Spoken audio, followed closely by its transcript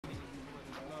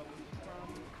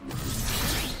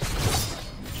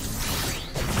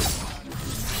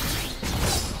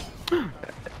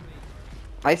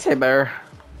Lightsaber.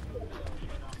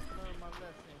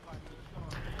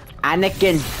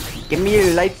 Anakin. Give me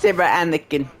your lightsaber,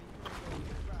 Anakin.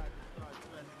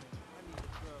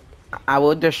 I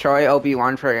will destroy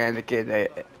Obi-Wan for Anakin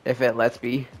if it lets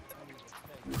me.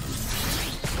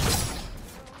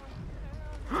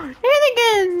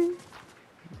 Anakin!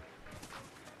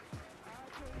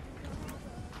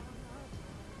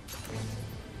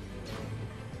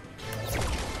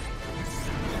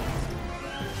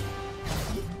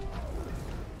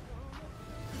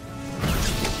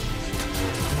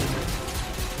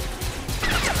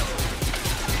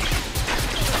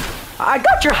 I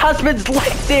got your husband's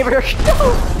lightsaber! No!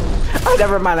 Oh,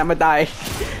 never mind, I'm gonna die.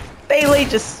 Bailey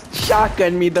just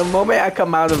shotgunned me the moment I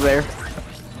come out of there.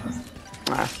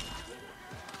 Ah.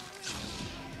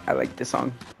 I like this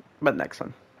song, but next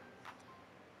one.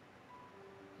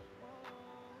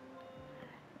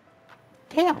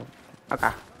 Damn.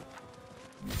 Okay.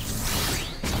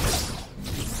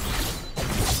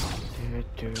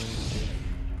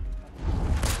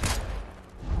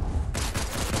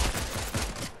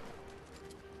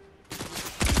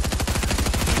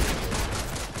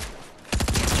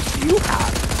 You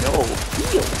have no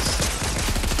heals.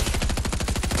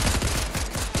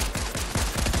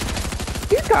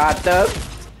 You got them.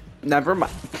 Never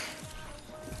mind.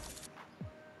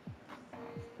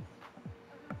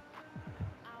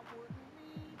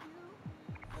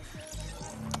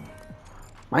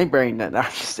 My brain did not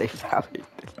just say valid.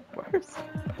 Worse.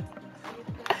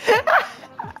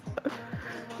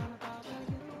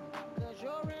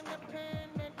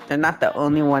 They're not the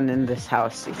only one in this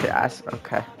house, you could ask.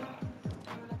 Okay.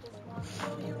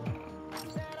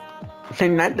 They're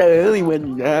not the only one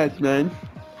in the house, man.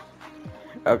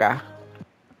 Okay.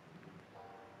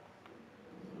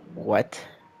 What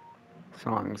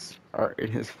songs are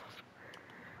in his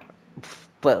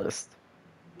playlist?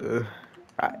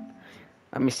 Alright.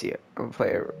 Let me see it. I'm gonna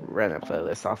play a random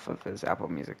playlist off of his Apple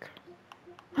Music.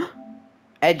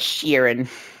 Ed Sheeran.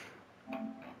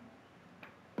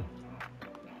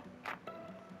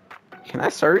 Can I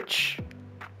search?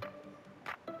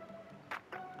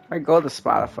 I go to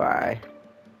Spotify.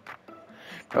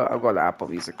 Oh, I'll go to Apple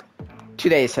Music.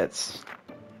 Today's hits.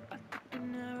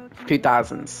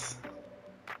 2000s.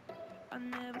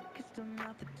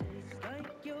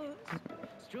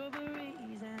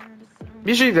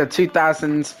 Usually the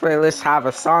 2000s playlists have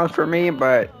a song for me,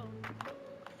 but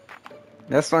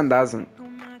this one doesn't.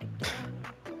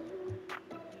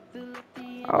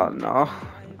 Oh no.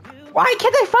 Why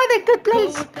can't I find a good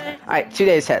place? Alright,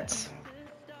 today's hits.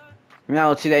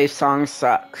 No, today's songs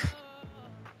suck.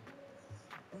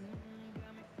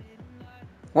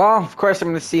 Well, of course I'm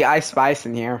gonna see Ice Spice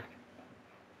in here.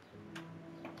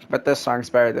 But this song's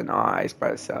better than all Ice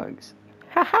Spice songs.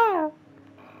 Haha!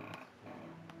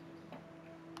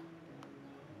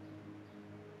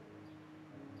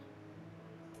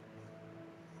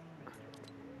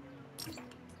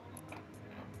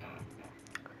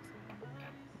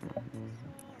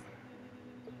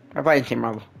 I'm playing Team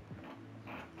Rumble.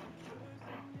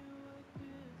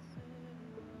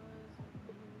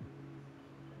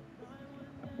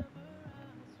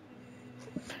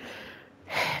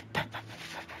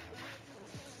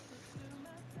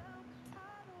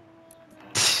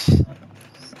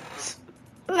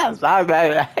 That's not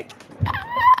bad.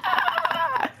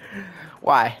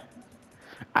 Why?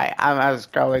 I was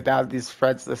scrolling down these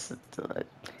friends listen to it.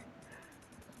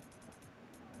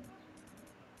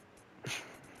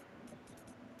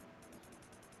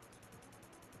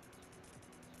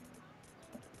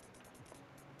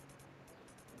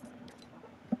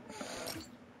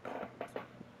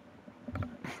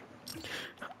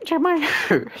 Jeremiah.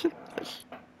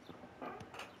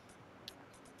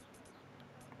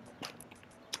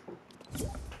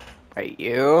 Are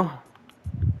you?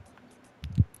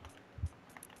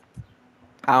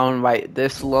 I'll invite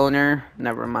this loner.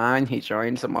 Never mind, he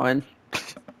joined someone.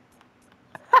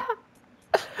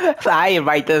 I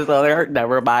invite this loner.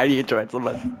 Never mind, he joined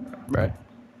someone. Right.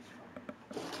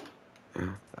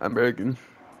 I'm broken.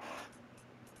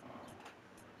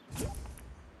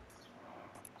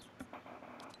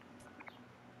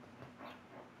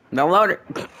 No loner.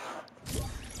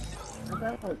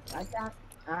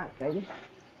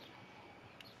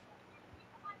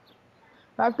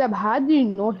 How do you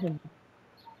know him?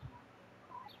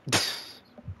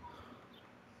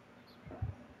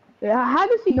 Yeah, how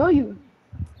does he know you?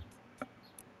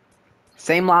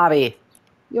 Same lobby.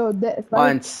 Yo, that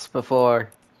Once before.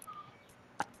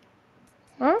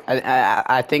 Huh?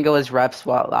 I think it was Rep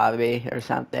SWAT lobby or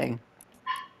something.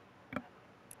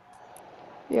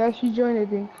 Yeah, she joined. I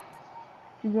think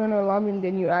she joined our lobby and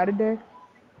then you added her.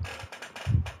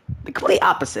 The complete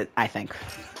opposite, I think.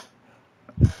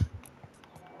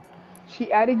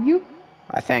 She added you?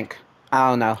 I think. I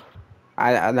don't know.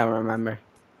 I don't remember.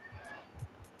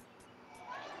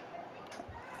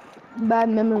 Bad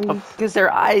memories. Because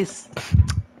their eyes.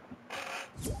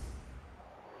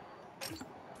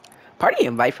 Party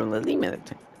invite from Lily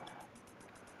Middleton.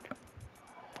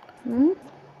 Hmm?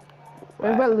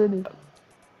 What about Lily?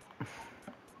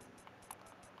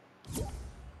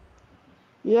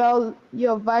 Yo,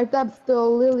 Vibe Tap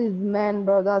still Lily's man,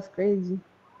 bro. That's crazy.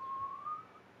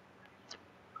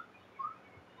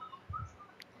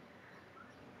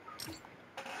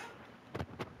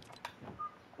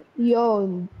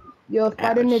 Yo,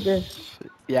 Spider Nigger.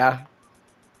 Yeah.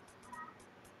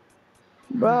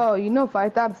 Bro, you know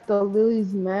Vibe Tap still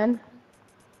Lily's man?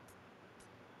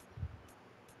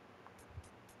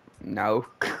 No.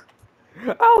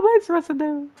 Oh, my supposed to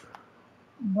do?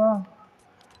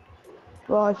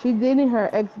 Bro, she dating her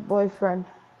ex-boyfriend.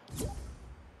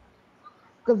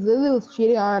 Cause Lily was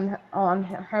cheating on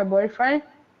her boyfriend,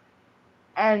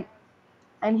 and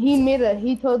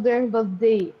he told her he was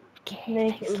date to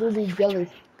make Lily jealous.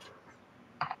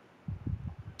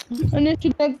 And then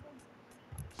she's like,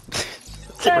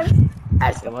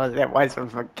 Ask him what that voice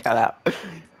was cut out.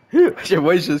 Your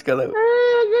voice just cut out.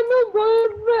 I got no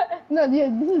boyfriend. No, yeah,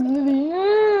 this is Lily. I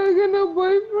got no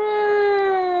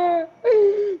boyfriend.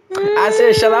 I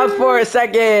said shut up for a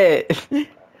second.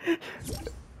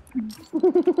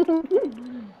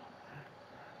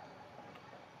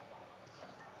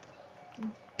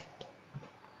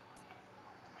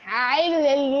 Hi,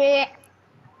 Lily.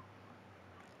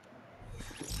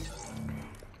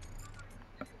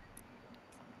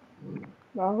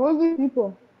 Now, who are these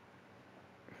people?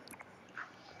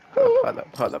 Hold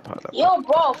up. Yo,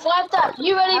 bro, flat that.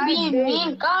 You really God being damn.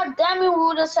 mean? God damn it,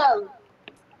 who the hell?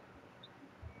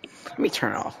 Let me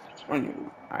turn off.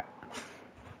 Alright.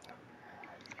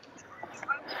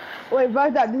 Wait,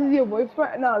 Vita, this is your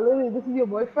boyfriend? No, Lily, this is your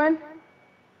boyfriend?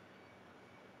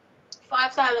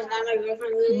 5 is not my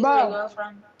girlfriend. Lily's my Bro,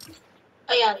 girlfriend.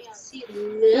 Oh yeah, see, this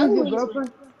is your Lily's my.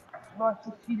 girlfriend? Bro,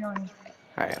 she's cheating on you.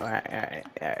 Alright.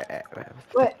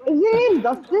 Wait, is your name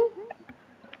Dustin?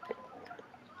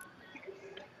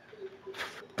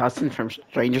 Dustin from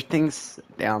Stranger Things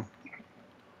down.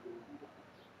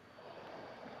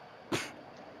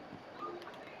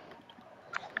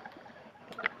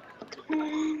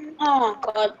 Oh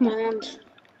god, man.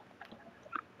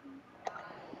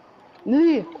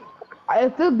 Lily, are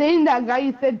you still dating that guy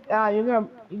you said you're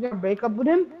gonna break up with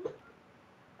him?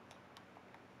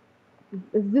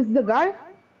 Is this the guy?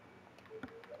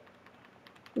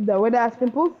 With the weird ass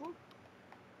pimples?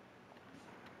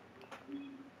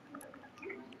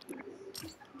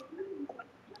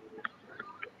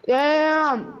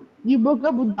 Yeah, you broke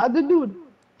up with the other dude.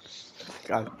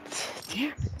 God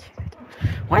damn it.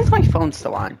 Why is my phone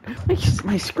still on?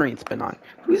 My screen's been on.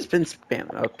 Who's been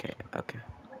spamming? Okay.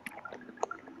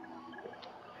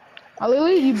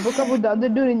 Lily, you broke up with the other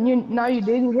dude and now you're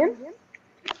dating him?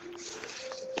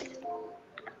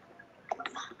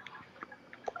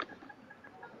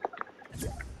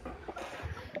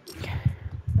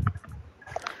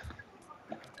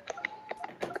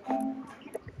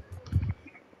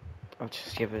 I'll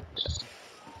just give it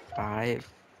 5.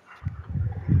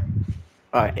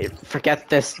 Alright, forget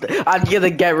this. I'm gonna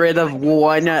get rid of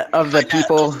one of the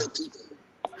people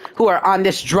who are on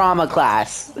this drama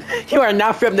class. You are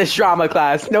not from this drama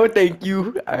class. No, thank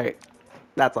you. Alright,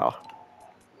 that's all.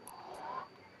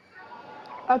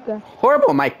 Okay.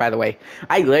 Horrible mic, by the way.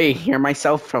 I literally hear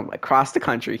myself from across the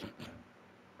country.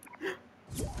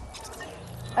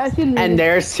 I see Lily. And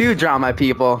there's 2 drama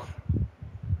people.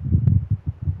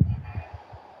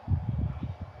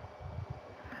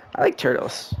 I like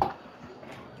turtles.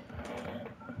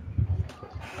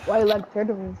 Why you like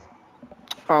turtles?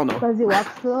 Oh no. Because he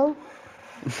walks slow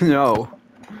No.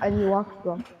 and you walk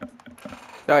slow.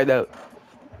 I don't.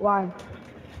 Why?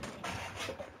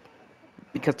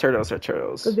 Because turtles are Because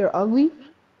turtles. they're ugly?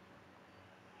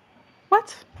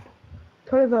 What?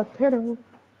 Turtles are turtles.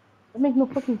 That makes no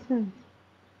fucking sense.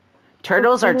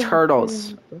 Turtles are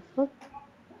turtles. The fuck?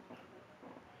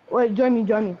 Wait, join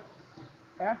me.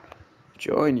 Yeah?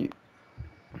 Join you.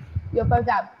 Yo, fuck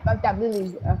that,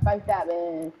 Lily, fuck that,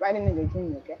 Friday nigga,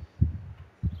 join me, okay?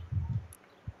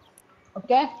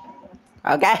 Okay?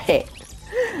 Okay.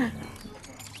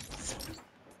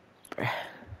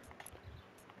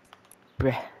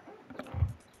 Bruh.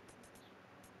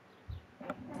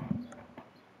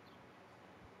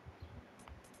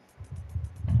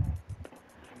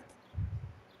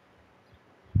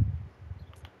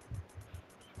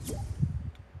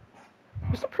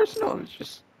 Who's the person on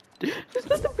just That's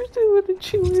not the person I want to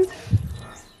chill with.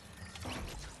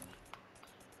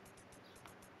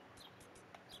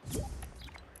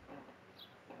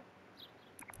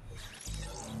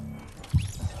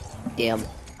 Damn.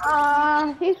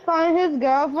 He's calling his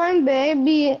girlfriend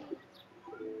baby.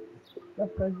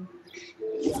 That's crazy.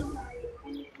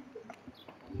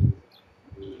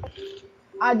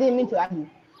 I didn't mean to add you.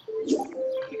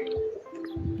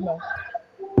 No.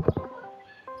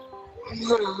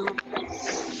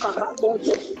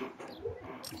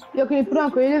 Yo, can you put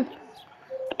on creative?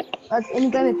 That's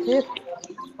any kind of shit.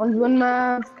 On one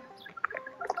map.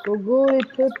 Go it,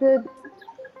 tilted.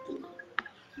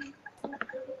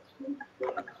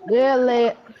 Yeah,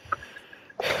 late.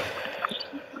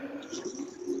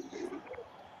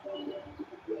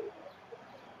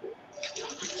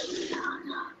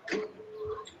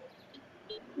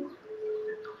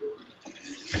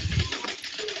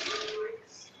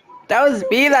 That was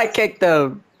me that kicked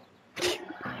him.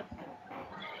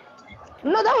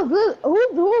 No, that was Liz.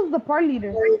 Who's the party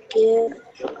leader?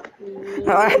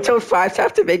 I told Five to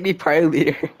have to make me party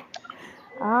leader.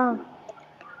 Ah.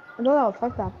 I thought that was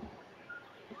fucked up.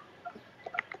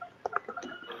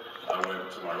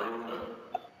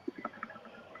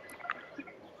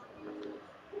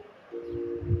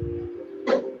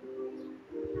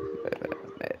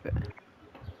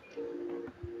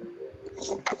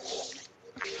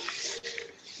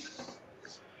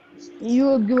 You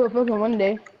will give a fuck on one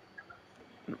day.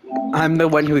 I'm the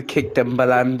one who kicked him,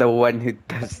 but I'm the one who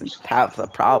doesn't have the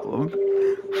problem.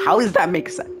 How does that make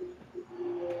sense?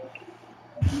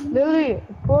 Lily,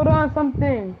 put on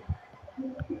something.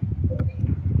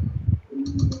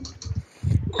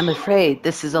 I'm afraid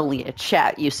this is only a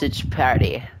chat usage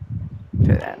party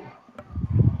for them.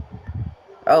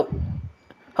 Oh,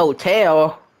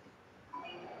 hotel.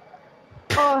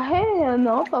 Oh, hell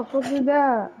no. What the fuck is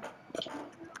that?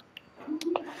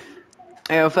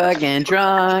 I'm fucking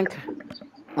drunk.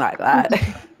 Like that.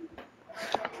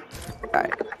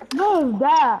 Alright. What is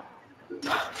that?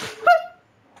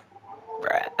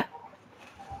 Bruh.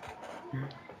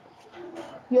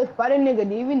 Yo, spider nigga,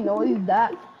 do you even know what he's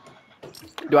that?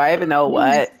 Do I even know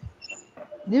what?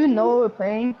 Do you even know what we're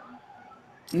playing?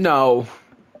 No.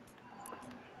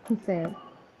 I'm saying.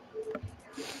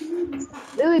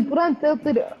 Lily, put on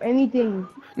tilted or anything.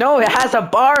 No, it has a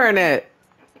bar in it.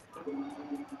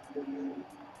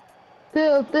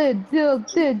 Tilted.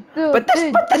 But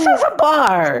this has a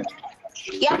bar.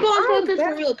 Yeah, put on tilted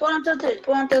for real. Put on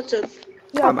tilted.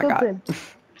 Yeah, Oh my god. tilted.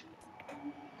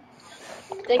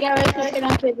 They got ready to sit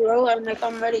on to bro. I'm like,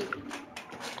 I'm ready.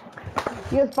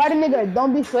 Yo, spider nigga,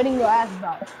 don't be sweating your ass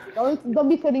out. Don't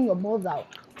be sweating your balls out.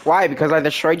 Why? Because I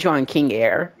destroyed you on King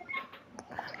Air?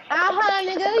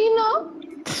 Nigga, you know.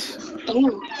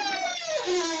 Damn.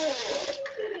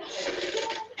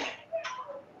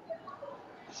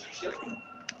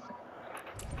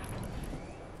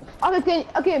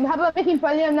 Okay, how about making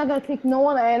party? I'm not gonna kick no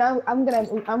one, and I'm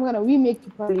gonna remake the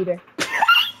party leader.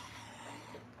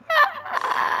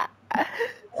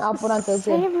 I'll put on tilted.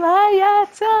 Save my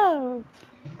ass.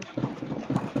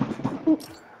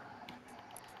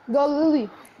 Go, Lily.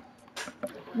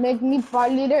 Make me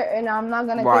party leader, and I'm not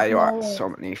gonna Why kick do no I one. have so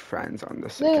many friends on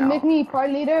this Lily, account? make me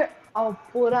party leader. I'll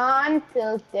put on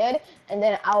tilted, and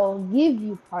then I'll give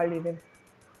you party leader.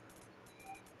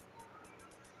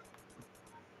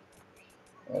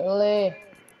 Lily.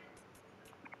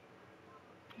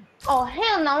 Oh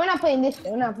hell no, we're not playing this shit.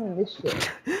 We're not playing this shit.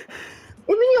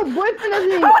 Even your boyfriend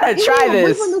doesn't. I wanna try Your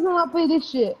this. boyfriend doesn't want to play this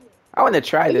shit. I want to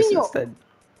try Even this your- instead.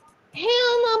 Hell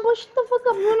no, bro, shut the fuck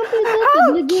up. You wanna play I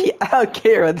tilted, nigga? don't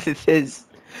care what this is.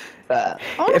 I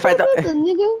wanna If I play don't, tilted,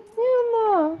 nigga. Hell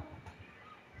no.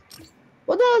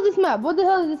 What the hell is this map? What the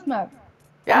hell is this map?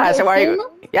 yeah. Is it So a why? scary map?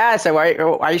 Yeah. So why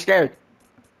are you scared?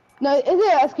 No, is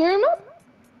it a scary map?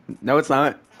 No, it's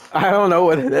not. I don't know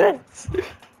what it is.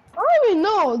 I don't even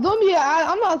know. Don't be.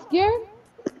 I'm not scared.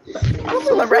 I'm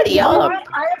already up.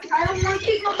 I don't want to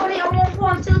kick nobody. I won't go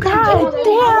on tilted God zones. I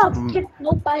don't want damn. to kick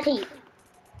nobody. I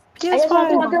PS5. just want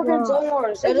to go on Oh my tilted God.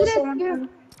 zones. I just want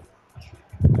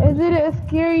to. Is it a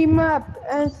scary map?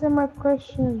 Answer my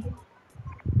question.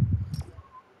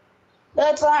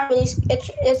 That's not really.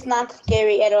 It's not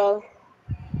scary at all.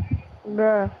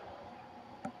 Bruh.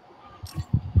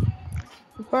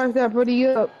 First I put you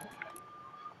up.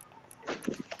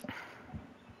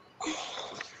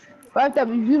 First up,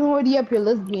 if you don't already up, you're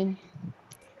lesbian.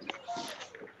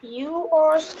 You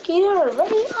are scared.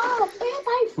 Ready up, man.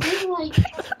 I feel like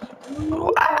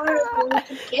you are going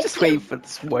to kick Just him. wait for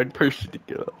this one person to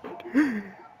get up.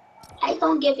 I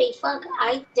don't give a fuck.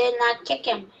 I did not kick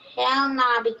him. Hell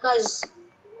nah, because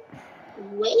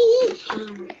wait.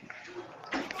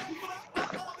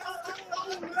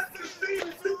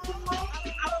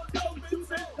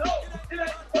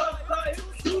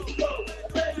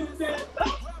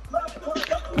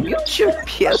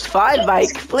 PS5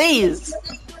 mic, please.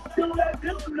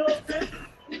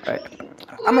 Alright.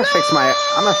 I'm gonna fix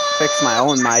my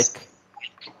own mic.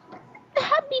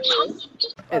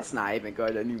 It's not even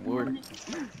good anymore.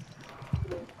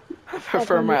 I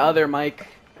prefer my other mic.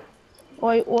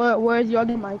 Wait, where's your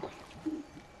other mic?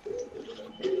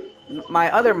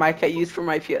 My other mic I use for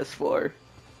my PS4.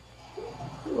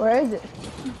 Where is it?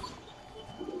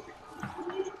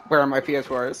 Where are my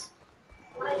PS4s?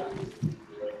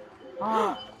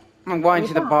 Ah, I'm going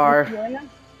to the bar.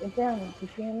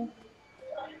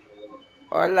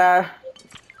 Hola.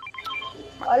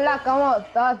 Hola, ¿cómo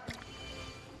estás?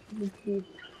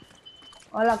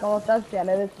 Hola, ¿cómo estás?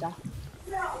 Señorita?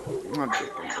 I'm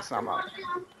drinking this. I'm out.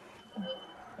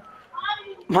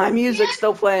 My music's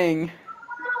still playing.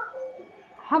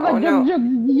 How Oh about no. jug?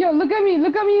 Yo, look at me,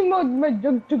 my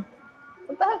jug.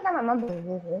 What the heck kind of number is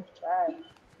this? It's trash.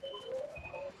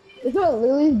 This is what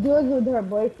Lily's doing with her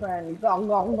boyfriend. Go,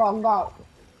 go, go, go.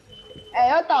 Hey,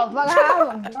 what the fuck? I have a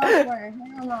girlfriend.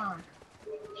 Hang on.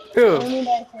 Who? Tell me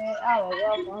that shit. I have a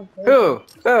girlfriend. Who?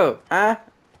 Who? Huh?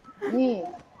 Me.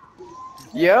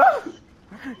 You?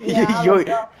 Yeah, I have a You?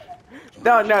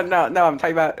 girlfriend. No. I'm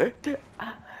talking about.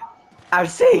 I'm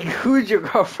saying who's your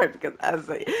girlfriend because I was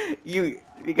like you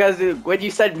because when you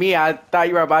said me, I thought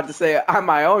you were about to say I'm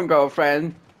my own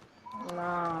girlfriend.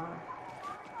 Nah.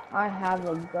 I have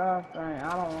a girlfriend.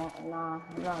 I don't want. Nah,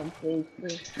 I'm not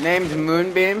JC. Named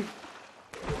Moonbeam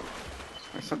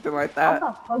or something like How that.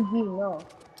 the fuck do you know?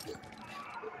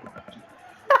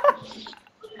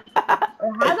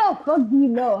 How the fuck do you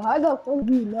know? How the fuck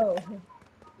do you know?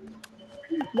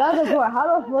 That's the part.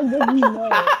 How the fuck does he know?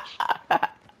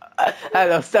 I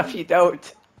know stuff you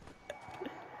don't.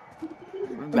 I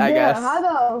Damn, guess. how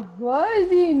the fuck does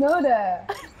he know that?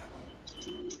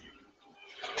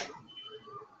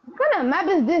 What kind of map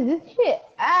is this? This shit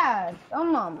ass.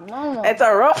 Come on, mama. It's a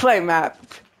roleplay map.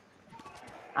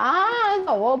 Ah, it's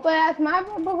a whoop ass map.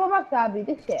 Go back to lobby.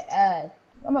 This shit ass.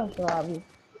 Go back to lobby.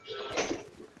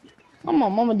 Come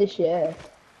on, mama, this shit ass.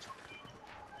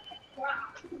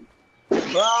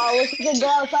 Bro, wish you could go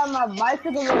outside my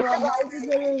bicycle with my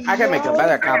bicycle. I can make a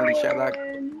better comedy show, look.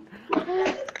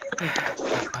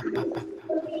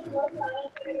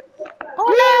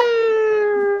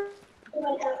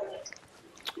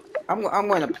 I'm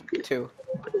going to two.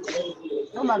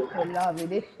 I'm back to lobby.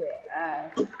 This shit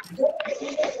ass.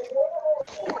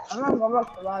 I'm not going back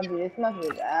to lobby. This map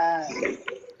is ass.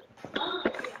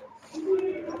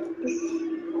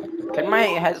 Can my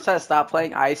headset stop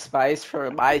playing Ice Spice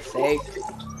for my sake?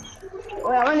 Wait,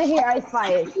 I wanna hear Ice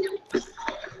Spice.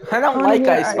 I don't like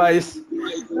Ice Spice.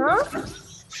 Huh?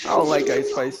 I don't like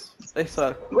Ice Spice. They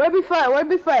suck. Where be fun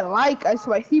like Ice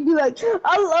Spice? He'd be like,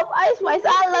 I love Ice Spice,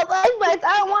 I love Ice Spice,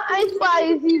 I want Ice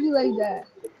Spice. He'd be like that.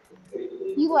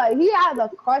 He has a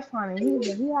crush on him.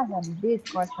 He has a big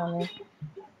crush on him.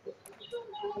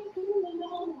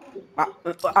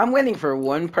 I'm waiting for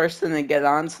one person to get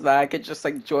on so that I could just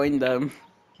like join them.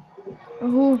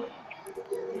 Who?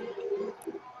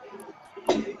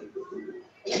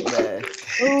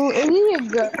 Ooh, is he a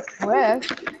girl? Where?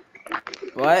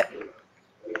 What?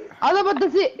 I was about to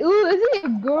say, ooh, is he a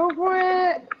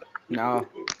girlfriend? No.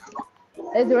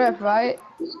 It's Ref, right?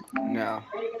 No.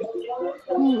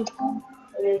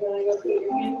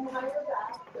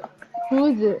 Who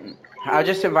is it? I'll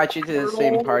just invite you to the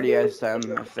same party as them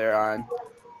if they're on.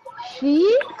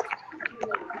 She?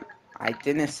 I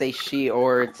didn't say she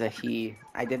or it's a he.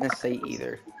 I didn't say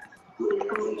either.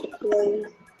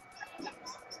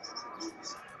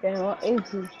 Then what is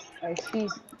he? Or she?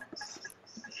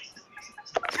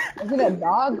 Is it a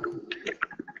dog?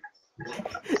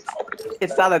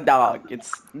 It's not a dog.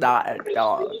 It's not a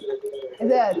dog.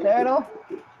 Is it a turtle?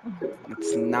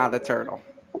 It's not a turtle.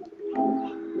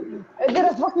 Is it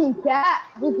a fucking cat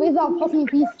who plays on fucking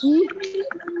PC?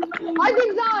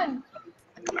 Arctic's on!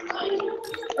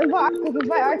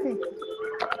 Invite Arctic.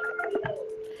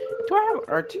 Do I have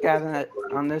Arctic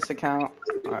on this account?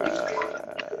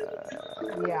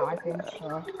 Yeah, I think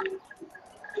so.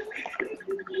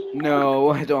 No,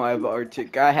 I don't have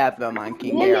Arctic. I have them on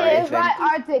King Lily, Air, I invite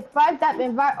think. Arctic. 5-tap,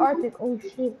 invite Arctic. Oh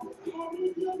shit.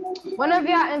 One of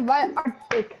y'all invite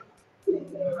Arctic.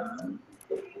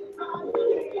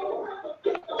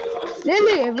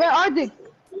 Lily, invite Arctic.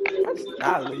 That's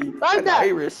Natalie. 5-tap. That's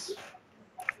Iris.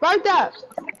 5-tap.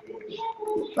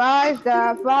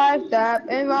 5-tap, 5-tap,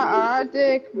 invite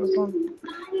Arctic.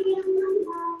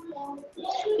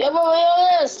 Yeah, but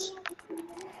where is?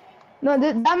 No,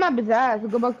 that map is ass.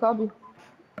 Go back to lobby.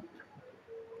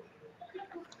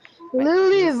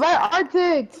 Lily, invite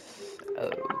Arctic. Oh.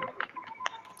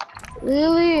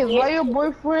 Lily, invite your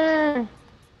boyfriend.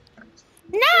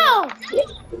 No!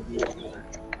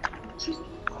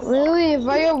 Lily,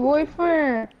 invite your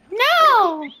boyfriend.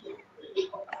 No!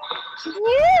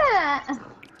 Yeah.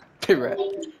 Right.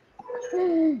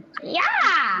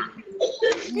 Yeah.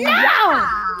 No!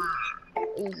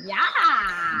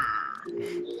 Yeah.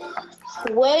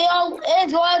 Well,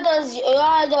 it's what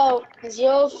the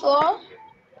 0 floor.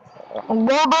 Go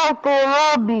back to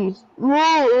lobby.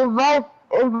 Lily, invite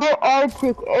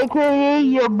Arctic, aka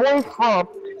your boyfriend.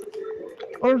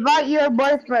 Invite your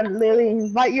boyfriend, Lily.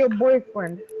 Invite your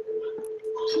boyfriend.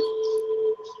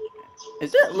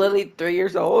 Is it Lily 3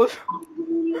 years old?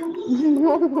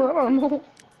 No, I don't know.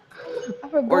 I Or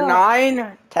forgot.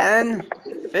 9, 10,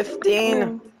 15,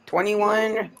 Um,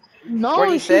 21, no,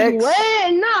 she's 46?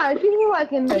 way nah. She's more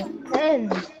like in the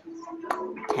 10s.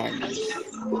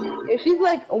 10s. Yeah, she's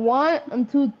like 1 and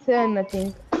 2 10, I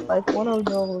think. Like one of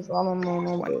those. I don't know 20.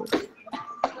 numbers.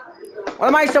 What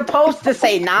am I supposed to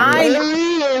say? 9?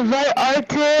 Lily, invite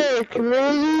Arctic.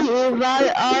 Lily,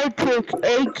 invite Arctic,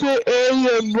 aka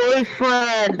your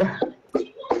boyfriend.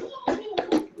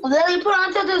 Lily, put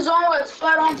on Tilted Zone Wars.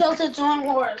 Put on Tilted Zone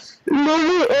Wars.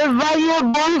 Lily, invite your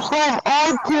boyfriend,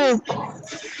 Arctic.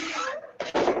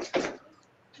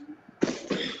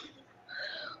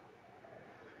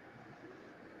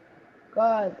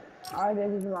 God,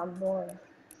 Arctic is my boy.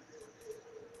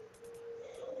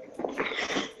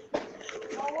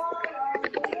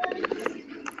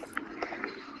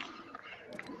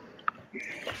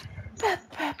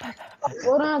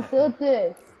 Hold on,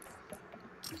 Tilted.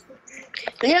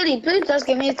 Lily, please just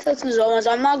give me Tilted Zone Wars.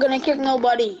 I'm not gonna kick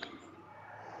nobody.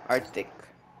 Arctic.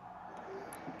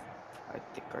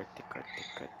 Arctic.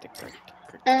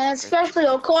 And especially,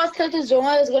 of course, Tilted Zone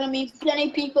Wars is gonna be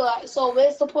plenty people. So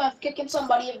where's the point of kicking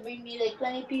somebody if we meet like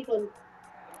plenty people?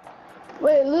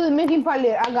 Wait, Lily, making part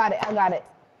later. I got it.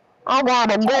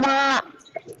 Good night.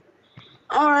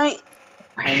 All right.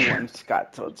 Anyone's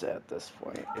got toads at this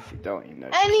point. If you don't, you know.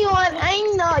 Anyone,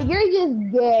 I know. You're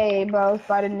just gay, bro.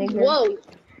 Spotted nigga. Whoa.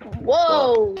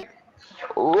 Whoa.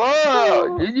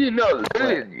 Whoa, did you know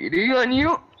Lily's cheating on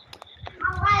you?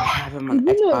 I have him on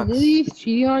Did you know Xbox. Lily's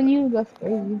cheating on you? That's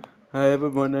crazy. I have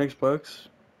him on Xbox.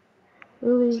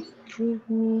 Lily, leave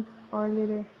me or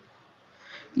later.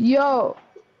 Yo,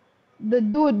 the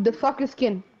dude, the soccer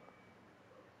skin.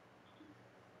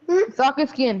 Soccer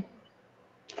skin.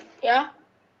 Yeah.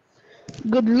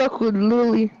 Good luck with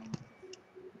Lily.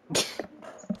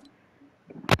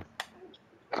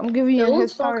 I'm giving you a Yo, head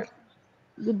who's talking? start.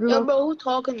 Good Yo, luck. bro, who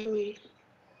talking to me?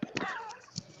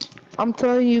 I'm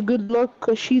telling you good luck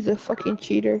because she's a fucking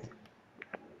cheater.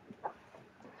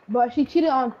 But she cheated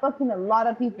on fucking a lot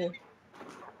of people.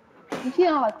 She cheated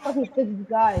on like fucking 6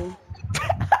 guys.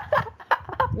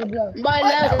 Good luck. But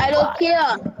look, I don't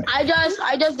care. I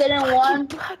just didn't want.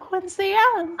 Black Wednesday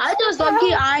Adams. I just don't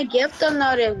care. I gift them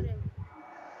nothing.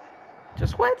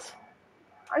 Just what?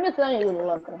 I'm just telling you good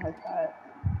luck and head start.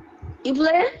 You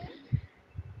play?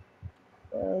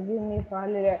 Give me 5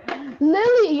 liter.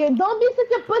 Lily, you don't be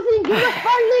such a pussy and give me 5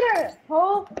 liter.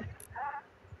 Ho.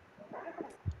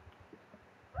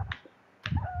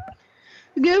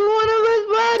 Give one of us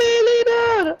 5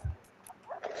 liter.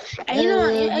 And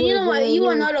you know what? You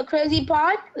want to know the crazy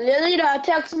part? Lily that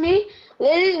text me.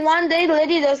 Lily one day,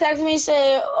 Lily that text me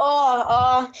say,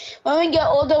 when we get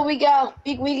older, we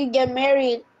can get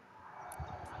married.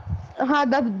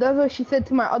 That's what she said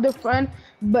to my other friend,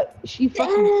 but she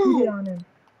fucking cheated on him.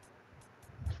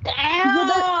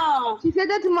 Damn. She said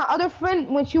that to my other friend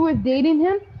when she was dating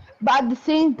him, but at the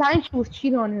same time she was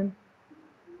cheating on him.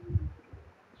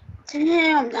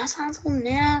 Damn, that sounds so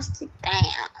nasty. Damn.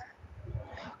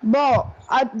 Bro,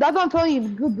 that's what I'm telling you.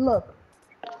 Good luck.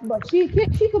 But she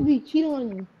could be cheating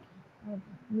on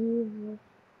you.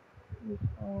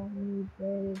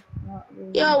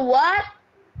 Yo, what?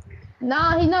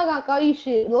 Nah, he not gonna call you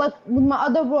shit. Like with my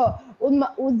other bro, with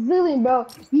Zillion, bro,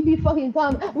 he be fucking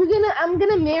telling me, I'm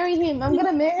gonna marry him,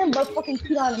 but fucking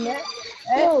cheat on him, man.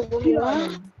 Yo, Cheat on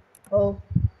what? him. Oh.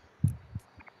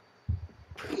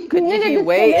 Could Nigga, he just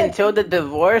wait connect. until the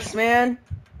divorce, man?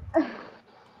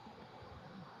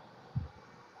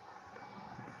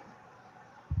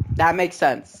 That makes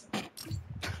sense.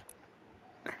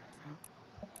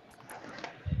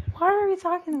 Why are we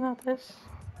talking about this?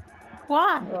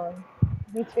 Why? Bro,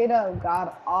 they straight up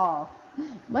got off.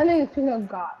 My nigga straight up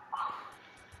got off.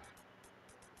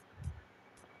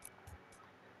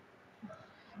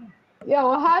 Yo,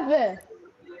 what happened?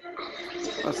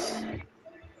 Let's-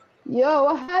 Yo,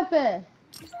 what happened?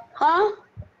 Huh?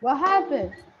 What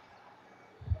happened?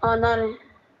 Oh, nothing.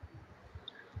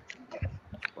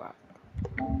 wow.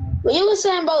 What you were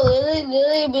saying about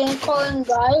Lily being calling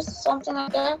guys, something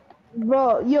like that?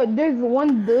 Bro, yo, there's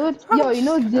one dude. Yo, you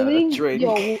know Jilly? Drink.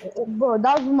 Yo, bro,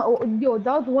 that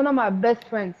was one of my best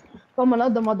friends from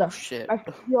another Oh mother. shit.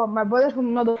 Yo, my brother from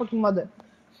another fucking mother.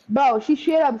 Bro, she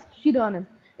straight up cheated on him.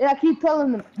 And I keep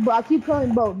telling him, but I keep telling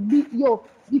him, bro,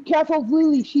 be careful of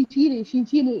Lily. She cheated. She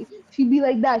cheated. She be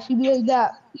like that. She be like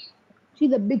that.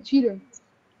 She's a big cheater.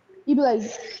 He be like,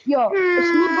 yo,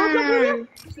 he broke up with her.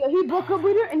 Yo, he broke up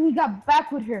with her and he got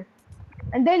back with her.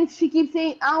 And then she keeps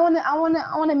saying, I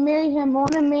wanna marry him. I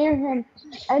wanna marry him.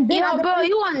 And then Yo, bro,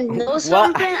 you wanna know What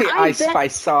something? Ice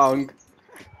Spice song?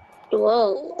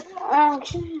 Whoa.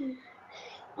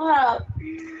 Hold up.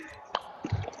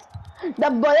 the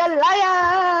boy a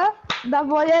liar. The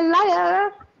boy a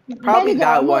liar. Probably nigga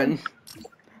that a one. monk.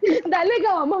 That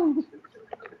nigga a monk.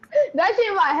 That shit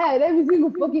in my head every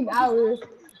single fucking hour.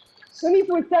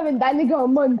 24/7, that nigga a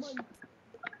munch.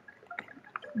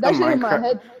 That shit in my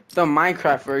head. The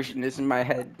Minecraft version is in my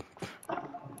head.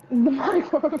 The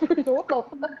Minecraft. What the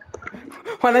fuck?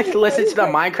 When I listen to the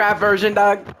Minecraft version,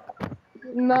 dog.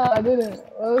 No, I didn't.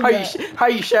 What was that? Are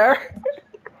you sure?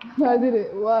 No, I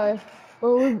didn't. Why?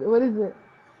 What is it?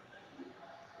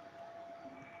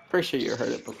 Pretty sure you heard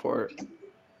it before.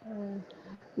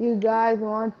 You guys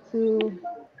want to?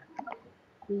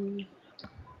 You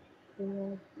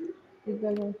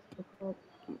guys want to talk?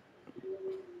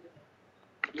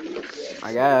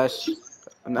 I guess.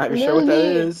 I'm not even sure what that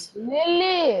is.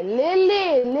 Lily,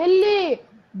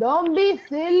 don't be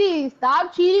silly.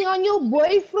 Stop cheating on your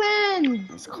boyfriend.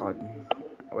 It's called.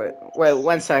 Wait,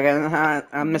 1 second. I'm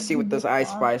gonna see what this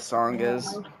Ice Spice song is.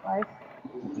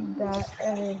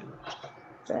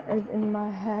 That is in my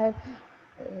head.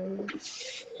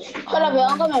 Hold up, yo,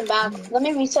 I'm coming back. Let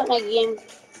me reset my game.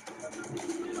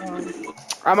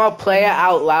 I'm gonna play it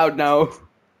out loud now.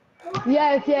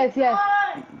 Yes.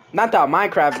 Not the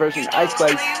Minecraft version. Ice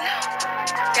Spice.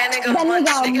 That nigga That munch,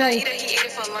 nigga nigga munch. eat it, he ate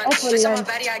it for lunch. Oh, for Bitch, I'm a lunch.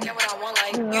 baddie, I get what I want,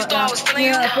 like. You Yeah, thought I was feeling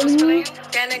you? yeah, I was feeling you.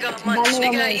 That nigga munch,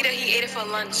 nigga nigga munch. eat it, he ate it for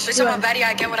lunch. Bitch, Yeah. I'm a baddie,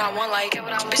 I get what I want, like.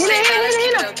 Bitch, Hit stay it, mad, let's hit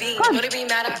keep it, it hit a beam. it. Know they be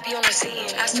mad, I be on the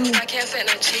scene. Ask them if I can't fit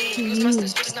in a jean. Use my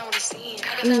stitch, bitch, not what it's seen.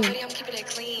 I got that money, I'm keeping it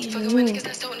clean. Fucking with niggas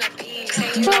that's toting that beam.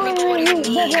 Saying you love me, but what do you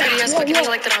mean? Pretty ass looking at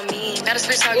me like that I'm mean. That is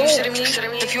bitch, how you shitting me?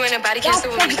 If you ain't a baddie, can't sit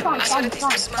with me. I swear that these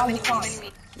bitches smile when you me.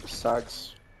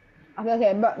 Sucks.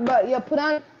 Okay, but you put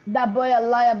on That Boy a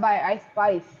Liar by Ice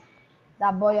Spice.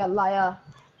 That Boy a Liar.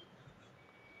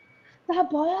 That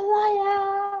Boy a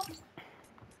Liar.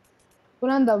 Put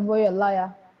on That Boy a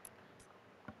Liar.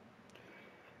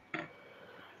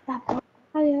 That Boy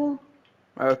a Liar.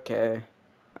 Okay,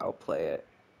 I'll play it.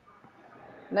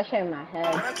 That shit in my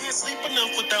head. I can't sleep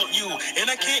enough without you, and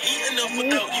I can't eat enough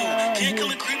without you. Can't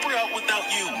kill a creeper out without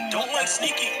you. Don't like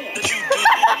sneaky that you do.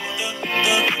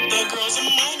 The girls are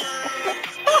moaning.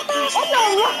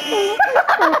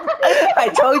 I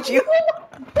told you.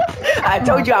 I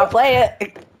told you I'll play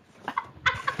it.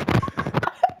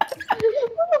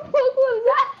 What the fuck was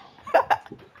that?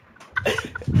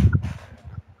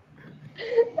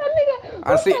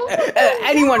 Honestly,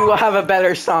 anyone will have a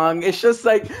better song. It's just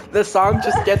like the song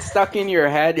just gets stuck in your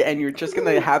head and you're just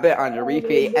gonna have it on your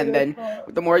repeat, and then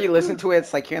the more you listen to it,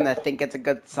 it's like you're gonna think it's a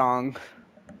good song.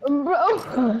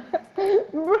 Bro,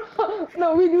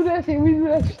 no, we do that shit.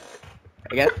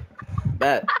 Again?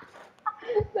 Bet. That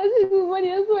shit is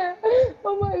funny, I swear.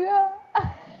 Oh my god.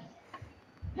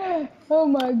 Oh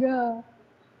my god.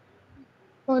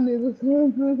 Funny,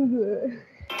 listen to it.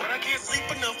 But I can't sleep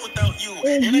enough without you,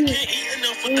 and I can't eat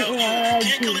enough without you. Can't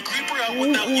kill a creeper out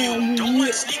without you. Don't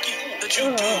like sneaky that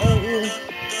you do.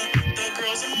 The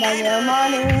girls are moaning.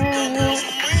 The girls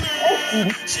are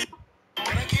moaning. But I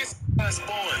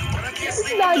can't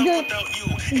sleep enough without you,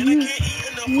 and I can't eat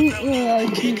enough without you.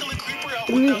 Can't kill a creeper out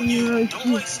without you.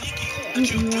 Don't like sneaky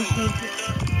that you do.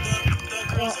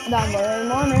 That boy in the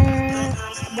morning.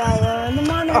 That boy in the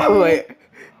morning. Oh wait.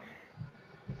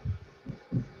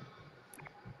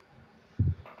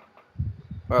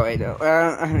 Oh wait, no.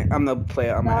 I'm gonna play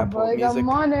it on my That Apple boy's a Music.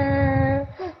 money.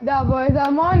 That boy's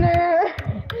a money.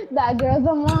 That girl's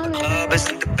a money. Club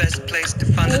isn't the best place to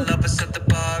find the lovers, so the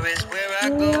bar is where I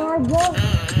go.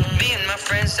 Me and my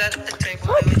friends at the table.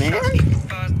 Fuck, man.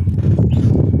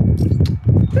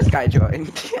 This guy joined.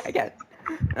 I get.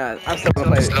 I'm still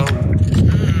gonna play it.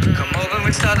 Come over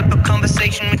and start up a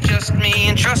conversation with just me,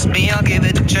 and trust me, I'll give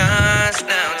it a chance.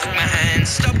 Now take my hand,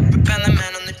 stop, and the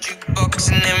man on the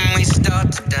jukebox, and then we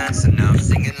start to dance. And now I'm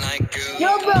singing like girl.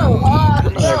 Yo, bro,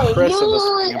 Chris of the you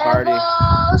singing party.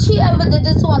 she ever did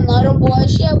this to another boy?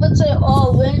 She ever say,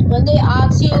 oh, when they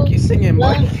ask you, Fuck you singing,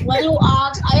 boy. when you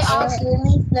ask, I asked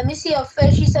Lily, let me see your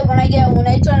face. She said, when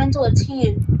I turn into a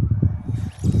teen.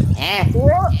 Eh.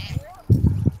 What?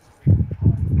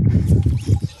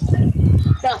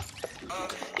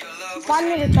 Five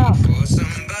niggas stop. For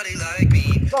somebody like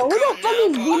me. Bro, who the fuck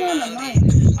is beating on the mic?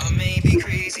 I may be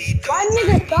crazy, Five don't niggas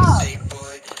mind me, stop. say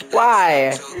boy.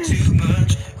 Why? Talk too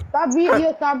much.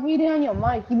 Stop beating on your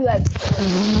mic. You be like,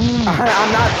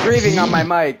 I'm not breathing on my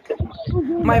mic. who's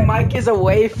doing My that mic shit? is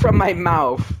away from my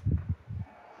mouth.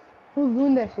 Who's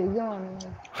doing that shit? Get on,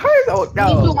 man. I don't Me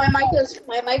too. know. My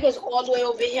mic is all the way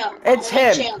over here. It's On the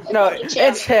him. chair. No, On the chair.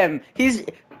 it's him.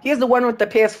 He's the one with the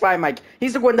PS5 mic.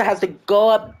 He's the one that has to go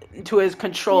up to his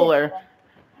controller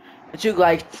to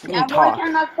like Yeah, but talk. I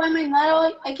cannot find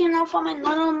my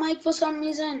normal mic for some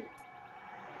reason.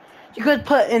 You could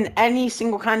put in any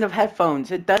single kind of headphones.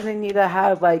 It doesn't need to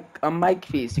have like a mic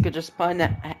piece. You could just put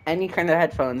in any kind of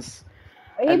headphones.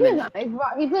 He And plays then- on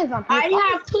Xbox. He plays on I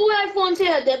PS5. have 2 headphones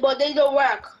here, but they don't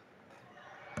work.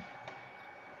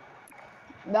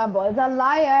 That boy's a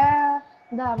liar.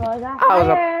 That boy's a I was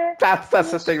liar.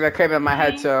 that's the thing that came in my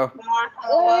head too.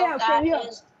 yeah, That yeah.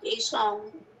 is a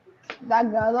song. That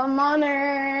girl's a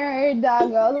money. That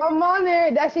girl's a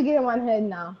money. That should get in my head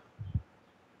now.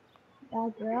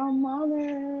 That girl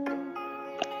money.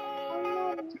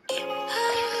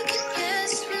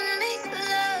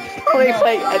 Only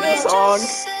play any song.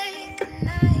 It's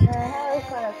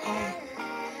kind of fun.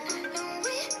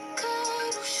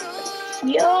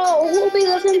 Yo, who be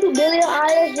listening to Billie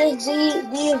Eilish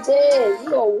these days?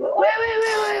 Yo, what?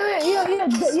 Wait.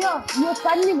 Yo,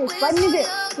 five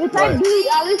niggas. You type What? Billie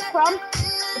Eilish from.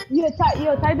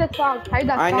 Type that song. Type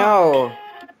that song. I know.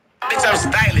 Bitch, I'm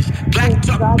stylish. Black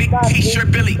top, big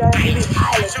t-shirt, Billy Eilish.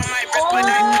 Bitch on my wrist, but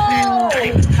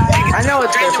I know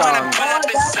it's their song. Oh,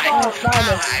 that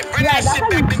song. Yeah, that's how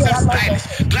you do it. I like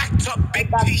that. Black top,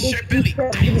 big That big t-shirt, Billy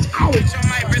t-shirt, Eilish. Bitch on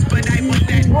my wrist, but I put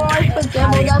that. Oh, I forget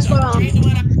about that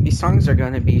song. These songs are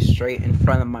gonna be straight in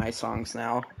front of my songs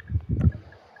now.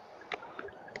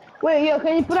 Wait, yo,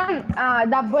 can you put on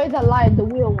that boy's alive, the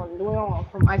real one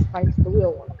from Ice Spice, the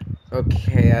real one.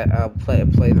 Okay, I'll play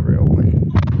the real one.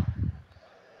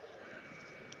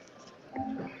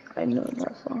 I know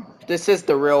that song. This is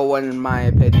the real one in my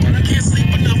opinion. I can't sleep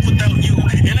enough without you,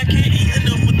 and I can't eat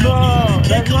enough without Bro,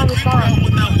 that's not the song.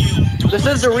 without you. This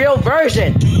is the real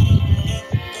version.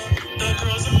 The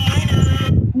girls are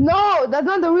mine. No, that's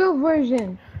not the real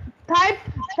version. Type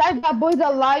that boy's a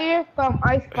liar from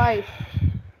Ice Spice.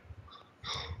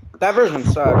 That version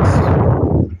sucks.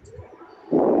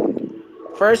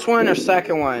 First one or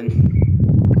second one?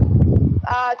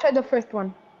 Try the first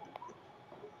one.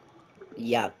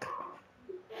 Yuck.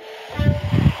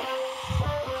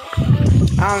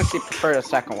 I honestly prefer the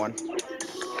second one.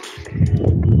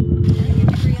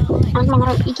 I'm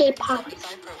on EK Pop.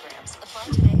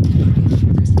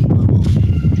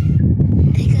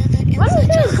 What is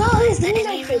this song? He's doing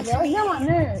that shit, bro. Get on my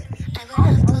nerves.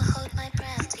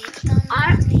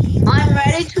 I'm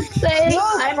ready to play. Yo,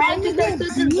 I'm ready to Spanish get to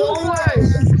is the beautiful.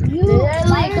 genres.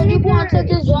 Lily, can you go on to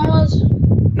the genres?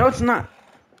 No, it's not.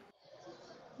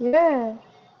 Yeah.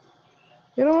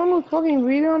 You don't want to fucking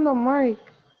read it on the mic.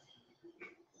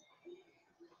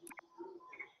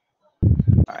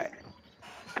 Alright.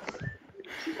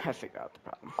 I figured out the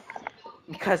problem.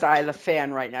 Because I have a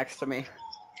fan right next to me.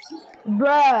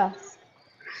 Bruh.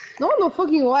 No know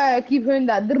fucking why I keep hearing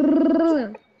that.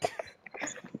 Drrrr.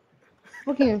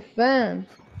 Fucking fan.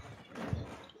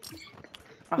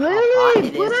 Oh, how hot Lily,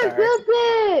 it put is on there. clip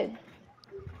it.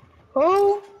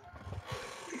 Oh.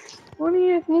 What are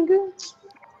you, nigga?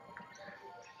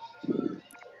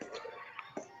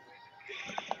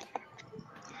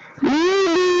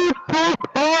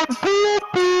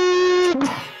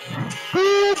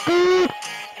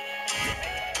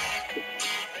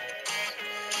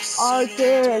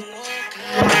 Arctic.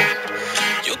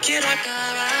 Yo quiero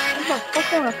acabar What the fuck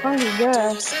kind of song is that?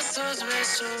 todos esos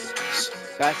besos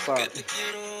That's que up. te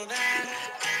quiero dar.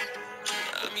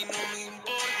 A mí no me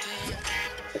importa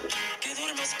que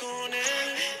duermas con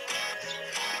él,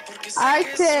 porque sé que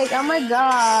Arctic, oh my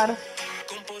god.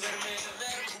 con poderme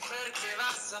ver, mujer, ¿qué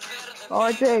vas a hacer? De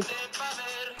Arctic. pa'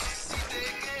 ver si te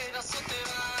quedas o te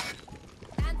vas.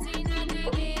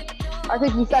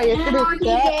 Arctic, you saw yesterday's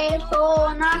chat?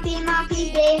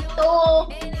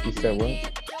 You said what?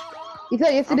 You saw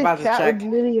I'm yesterday's about to chat check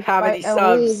with Lily how many and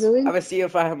Lily subs. and I'm gonna see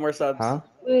if I have more subs. Huh?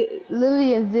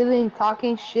 Lily and Zillion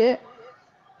talking shit.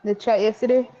 The chat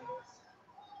yesterday.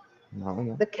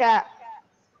 No, The cat.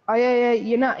 Oh yeah,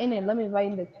 you're not in it. Let me invite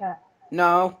you in the chat.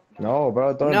 No. no,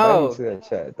 bro. Don't No. invite me to that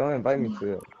chat. Don't invite me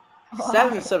to it.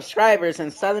 7 subscribers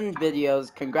and 7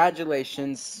 videos.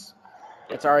 Congratulations.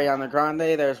 It's Ariana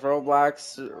Grande. There's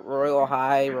Roblox, Royal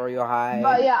High.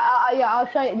 But yeah, I'll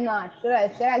show you. Nah, should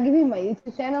I give you my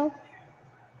YouTube channel?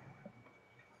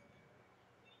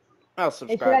 I'll should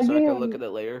I subscribe so I give can you- look at it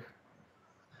later.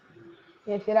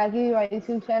 Okay, should I give you my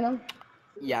YouTube channel?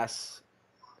 Yes.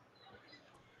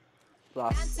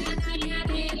 Plus. Put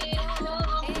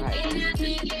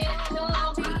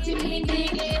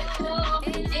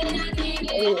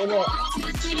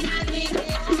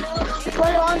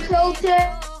on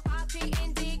filter.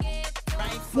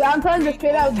 Yeah, I'm telling you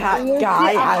straight out. That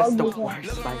guy I'm has the ugly.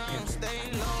 worst mic.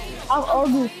 I'm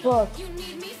ugly as fuck.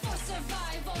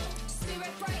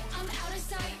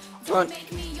 Don't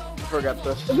forget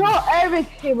this. It's all Arabic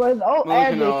shit, but it's all I'm looking at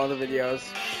Arabic. all the videos.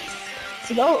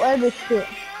 It's all Arabic shit.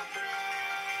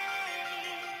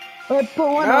 Wait, put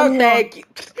one No, on here. thank you.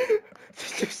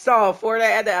 You saw Fortnite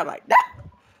and then I'm like, no.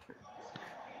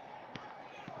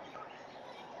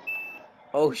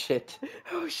 Oh shit.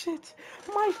 Oh shit.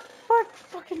 My foot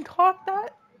fucking caught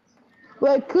that.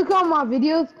 Wait, click on my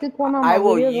videos. Click one on my I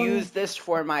will videos. use this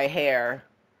for my hair.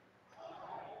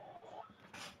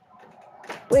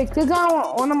 Wait, click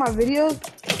on one of my videos.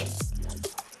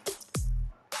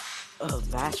 Oh,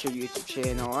 that's your YouTube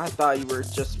channel. I thought you were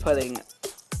just putting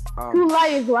Two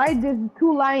lions, right? There's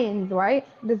two lions, right?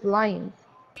 There's lions.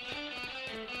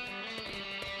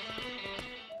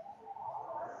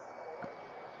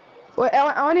 Wait,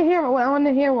 I want to hear. I want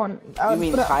to hear one. You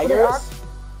mean put it tigers? up.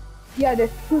 Yeah,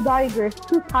 there's two tigers.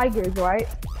 Two tigers, right?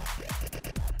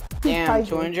 Two Damn, tigers.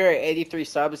 283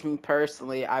 subs. Me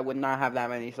personally, I would not have that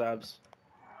many subs.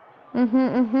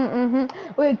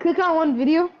 Wait, click on one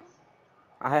video.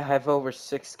 I have over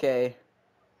 6K.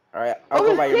 Alright, I'll go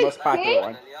Over by your most 6K? popular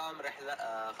one.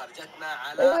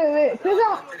 Wait. Click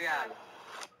on.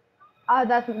 Ah,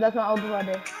 that's my older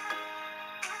brother.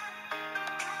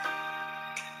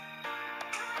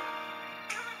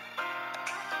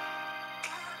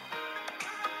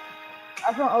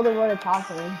 That's my older brother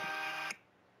talking.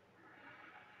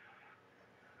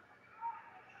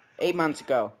 8 months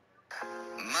ago.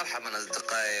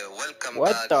 Welcome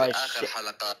What back the لآخر shit?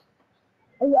 حلقة.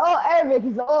 It's all Arabic.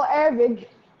 It's all Arabic.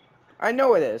 I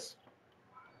know it is.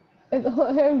 It's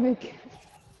all Arabic.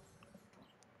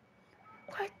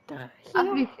 What the I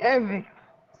hell? speak Arabic.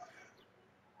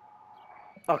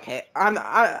 Okay,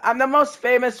 I'm the most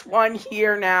famous one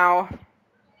here now.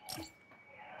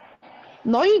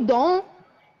 No, you don't.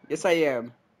 Yes, I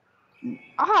am.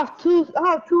 I have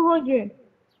 200.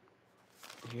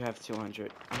 You have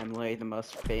 200. I'm literally the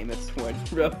most famous one,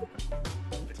 bro.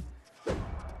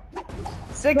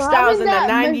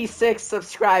 6,096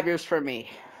 subscribers for me.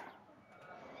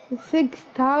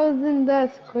 6,000.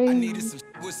 That's crazy.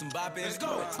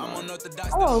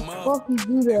 Oh, fuck you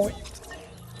do that.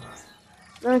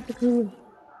 That's cool.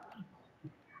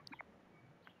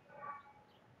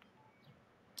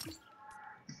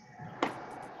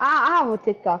 I have a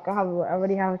TikTok. I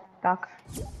already have a TikTok.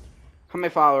 How many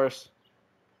followers?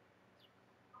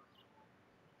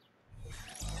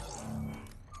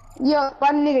 Yo,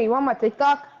 fun nigga, you want my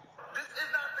TikTok?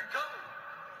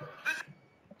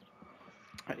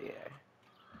 Oh, yeah.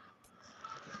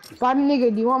 Fun nigga,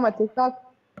 do you want my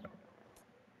TikTok?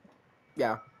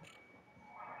 Yeah.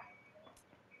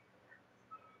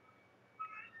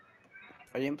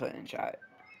 I didn't put it in chat.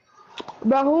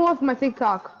 Bro, who wants my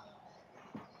TikTok?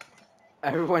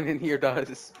 Everyone in here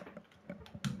does.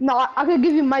 No, I could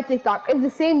give you my TikTok. It's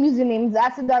the same username.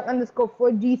 It's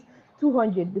 _4Gs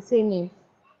 200. The same name.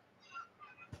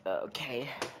 Okay.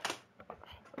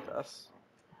 Us.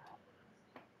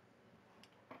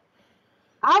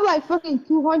 I have like fucking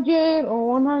 200 or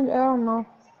 100. I don't know.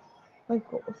 Like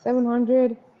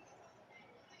 700.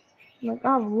 Like I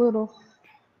have a little.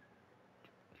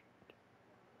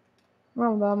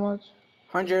 Not that much.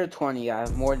 120. I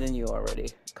have more than you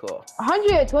already. Cool.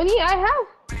 120? I have.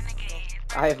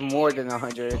 I have more than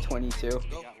 122.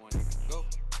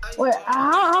 Wait,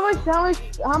 how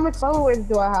much followers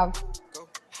do I have?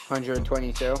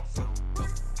 122.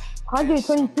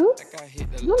 122?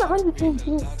 You want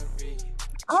 122?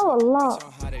 I have a lot.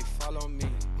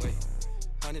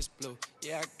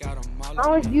 How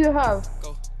much do you have?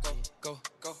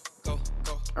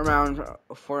 Around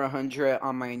 400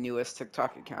 on my newest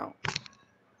TikTok account.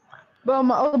 Bro,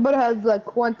 my older brother has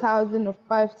like 1,000 or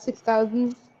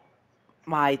 6,000.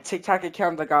 My TikTok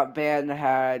account that got banned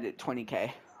had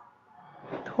 20K.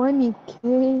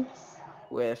 20K?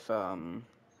 With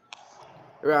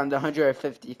around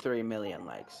 153 million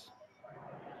likes.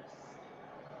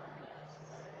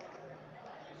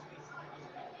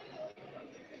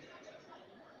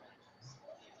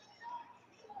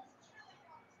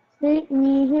 Hate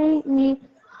me.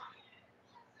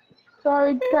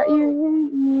 Sorry that you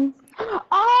hate me.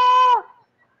 Ah!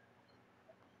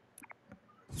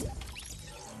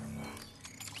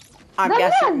 I'm That's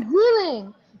guessing not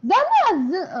Zilling. That's not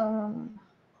Zilling.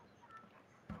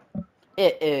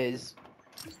 It is.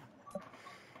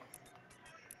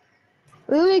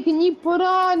 Lily, can you put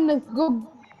on the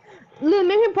go? Lily,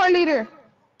 make me part leader.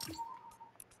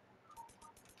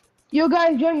 You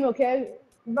guys join me, okay?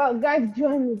 But guys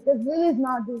join me, because Lily's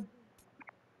not doing.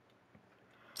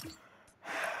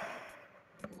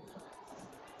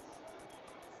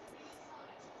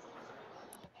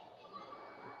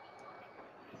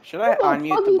 Should I Who the unmute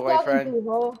fuck the you talking boyfriend? to,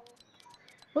 bro?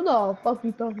 Who the fuck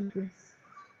you talking to?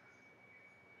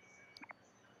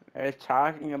 They're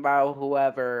talking about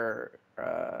whoever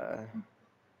No,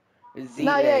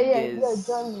 Z-Leg yeah, is.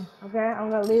 join me. Okay, I'm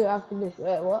gonna leave after this.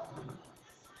 Wait, what?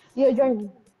 Yeah, join me.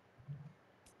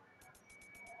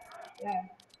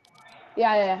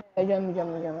 Yeah, join me,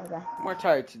 okay. More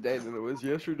tired today than it was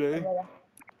yesterday. Okay.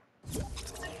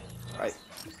 Right.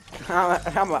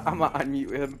 I'm gonna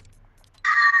unmute him.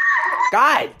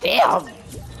 God damn!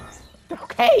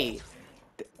 Okay.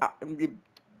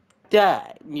 Duh,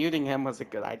 muting him was a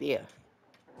good idea.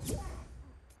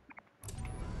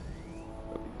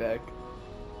 I'll be back.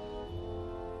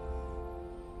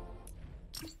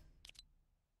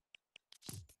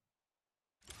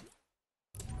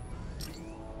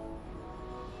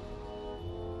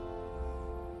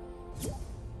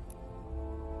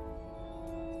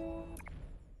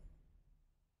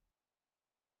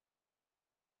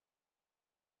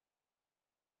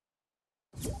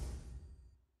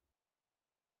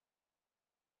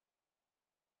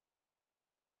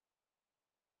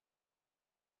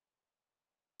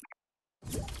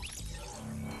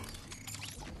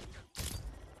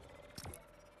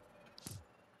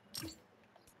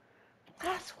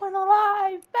 Last one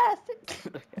alive,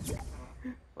 bastard!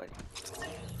 What?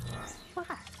 What?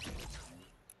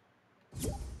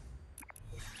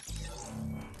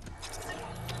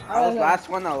 I was last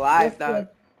one alive, though.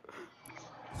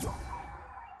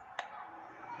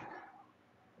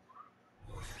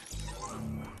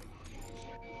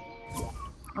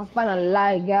 I'm finna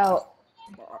lag out.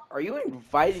 Are you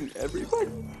inviting everybody?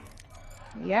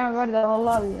 Yeah, I got the whole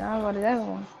lobby. I got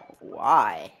everyone.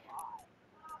 Why?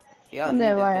 You don't need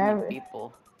as many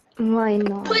people. Why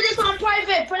not? Put this on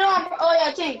private. Put it on. Oh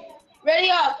yeah, team. Ready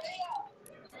up.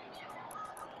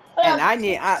 And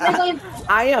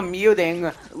I am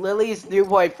muting Lily's new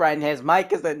boyfriend. His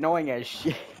mic is annoying as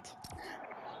shit.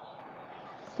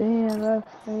 Damn, that's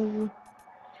crazy.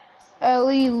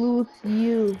 Ellie Luce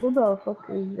you. Who the fuck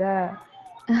is that?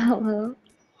 Hello.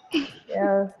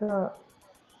 Yeah, what's up?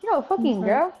 Yo, fucking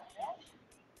girl.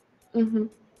 Mhm.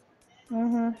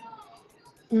 Mhm.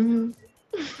 Mhm.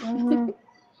 Mhm.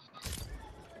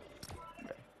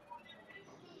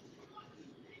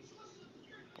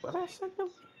 What I said to him?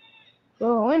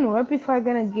 Bro, when Repify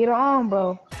gonna get on,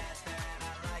 bro?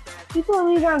 He told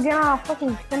me he's gonna get on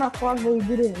fucking 10 o'clock, but he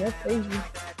didn't. That's crazy.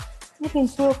 Fucking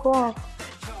 2 o'clock.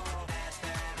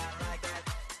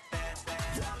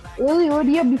 Lily, what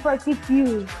do you have before I kick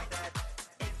you?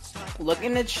 Look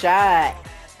in the chat,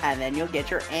 and then you'll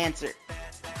get your answer.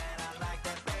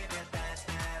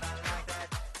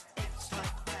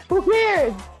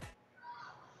 Prepared!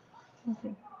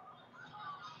 Okay.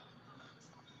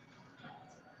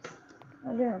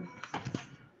 Again.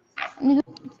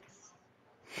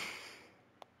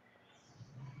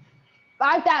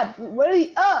 Like that, what are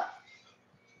you up?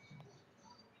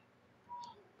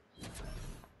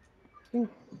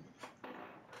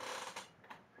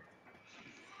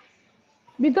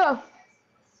 Be tough.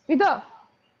 Be tough.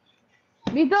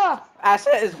 Be tough.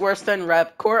 Asset is worse than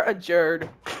rep. Court adjourned.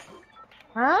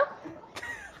 Huh?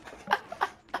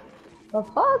 The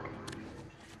fuck?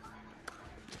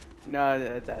 No,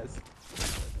 it does.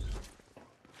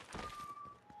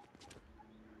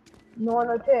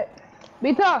 No tip.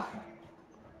 Be tough.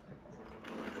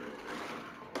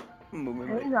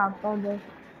 Moving He's not fun, though.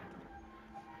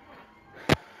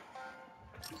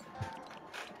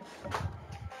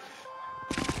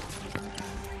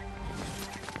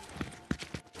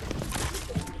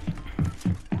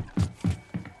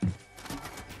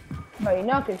 But you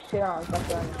know I can shit on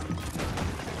fucking.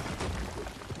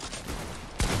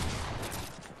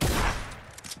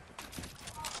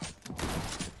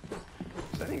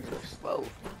 Settings are slow.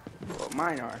 Well,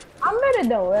 mine are. I'm better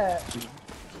than that.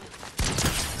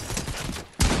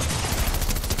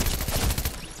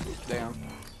 Down.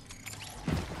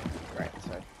 Right,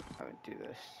 so I would do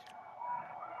this.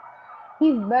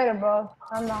 He's better, bro.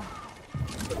 I'm not.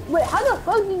 Wait, how the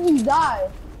fuck did you die?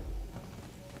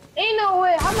 Ain't no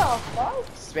way. How the fuck?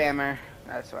 Spammer.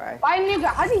 That's why. Why, nigga?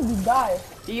 How did you die?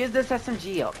 You use this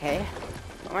SMG, okay?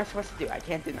 What am I supposed to do? I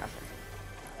can't do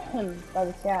nothing. By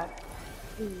the chat.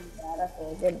 Yeah, that's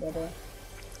a good better.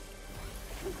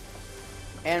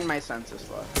 And my sense is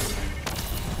slow.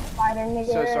 Spider nigga.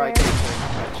 So I can't say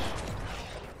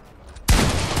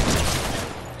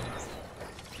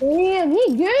Damn,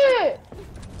 he good.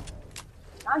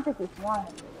 I think it's one.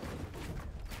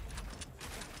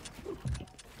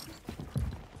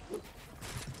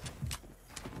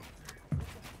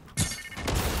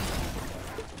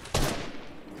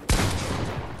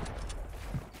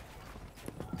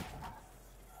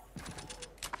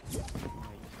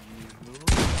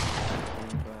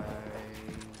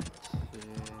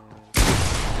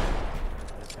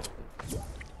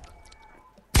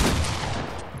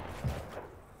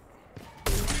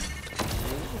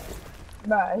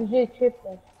 Bruh, it's just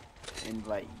tripping.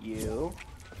 invite you.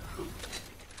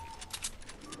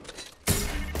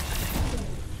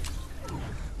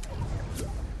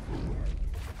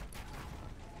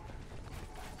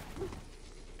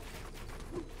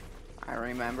 I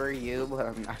remember you, but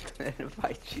I'm not gonna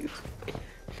invite you.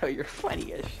 So you're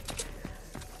funny-ish.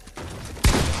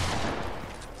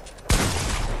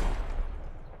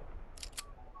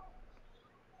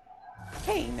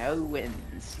 Hey, no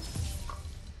wins.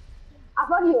 I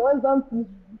thought he was on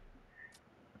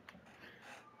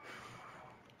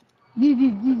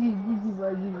GG,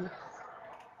 bro, GG.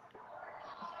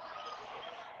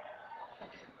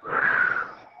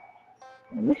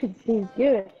 This should seem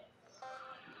good.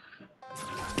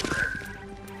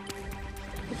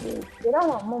 Get on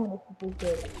my moment if you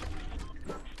good.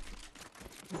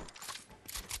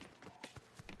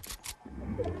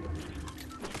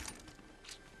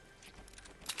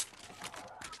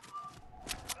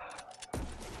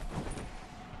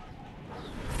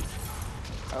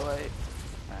 Oh wait.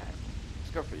 Alright.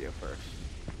 Let's go for you first.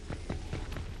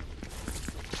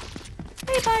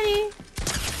 Hey, buddy.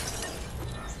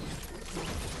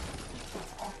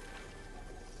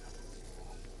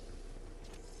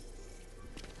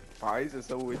 Why is it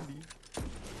so windy?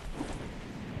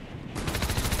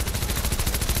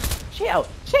 Chill.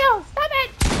 Chill. Stop it.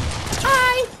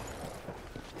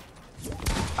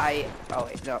 Hi. Oh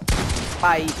wait, no.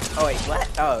 Oh wait, what?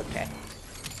 Oh, okay.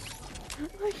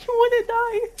 I don't wanna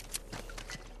die.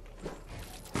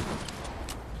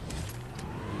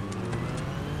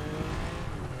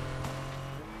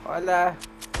 Hola.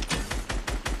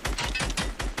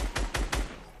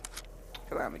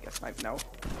 Let me get sniped now.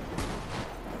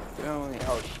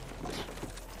 Oh,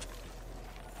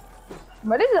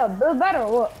 But this is a bit better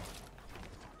or what?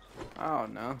 oh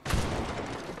no.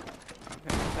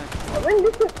 Okay. When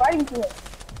this is fighting to it.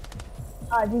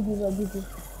 Ah, GG, bro, GG.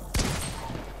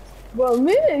 Bro,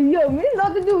 me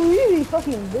not to do really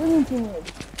fucking doing too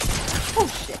much. Oh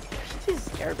shit. She's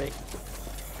scared me.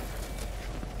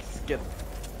 Skip.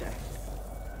 Yeah.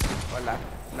 Hola.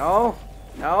 No.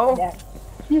 No. Yeah.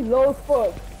 She's low as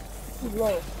fuck. She's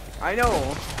low. I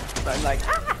know. But I'm like,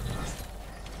 ah!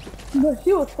 But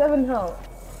she was 7 health.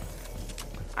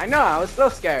 I know, I was so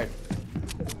scared.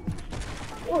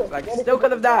 Ooh, Like, ready still for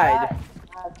could have the died. shot.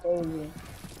 Ah, crazy.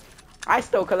 I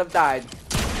still could have died.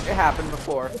 It happened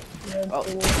before. Oh.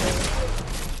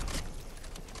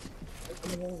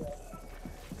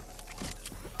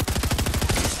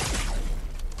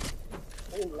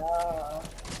 He low.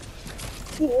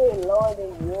 He is lower than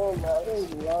you, bro.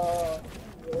 He's low.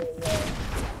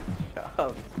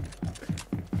 Oh.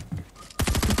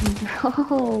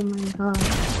 Oh my god.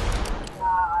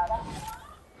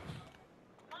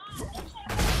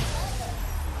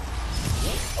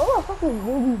 Oh my fucking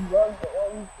really love the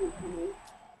orange shit to me.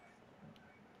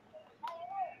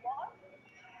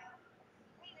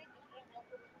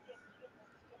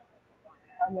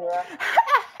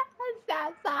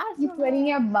 That's You awesome. sweating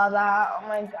your butt out. Oh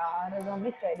my god, don't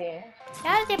be sweating.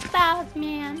 That's your boss,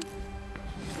 man.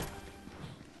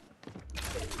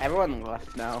 Everyone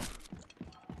left now.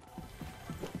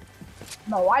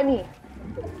 But why me?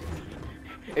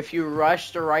 If you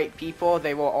rush the right people,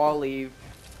 they will all leave.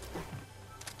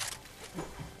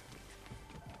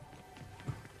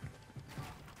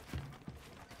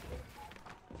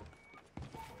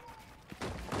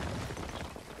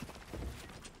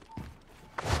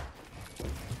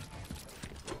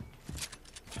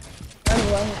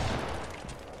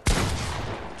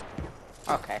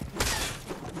 Okay.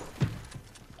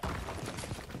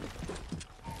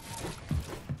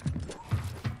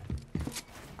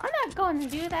 I'm not going to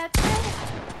do that, sir.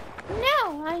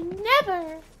 No, I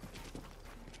never.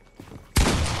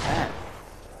 Ah.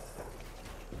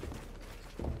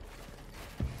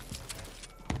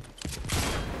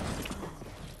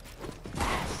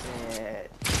 That's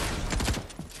it.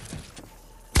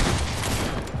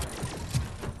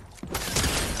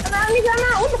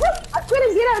 What the fuck? I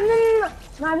couldn't get up. No.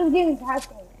 I'm just getting past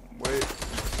him. Wait.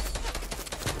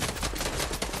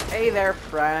 Hey there,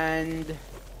 friend.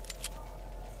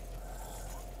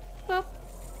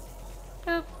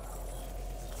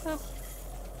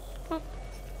 I'm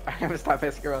gonna stop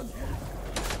messing around.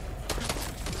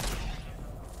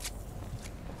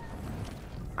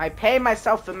 I pay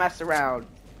myself to mess around.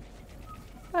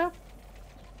 Boop.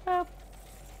 Boop.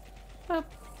 Boop.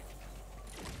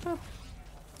 Boop.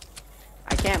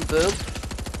 I can't boop.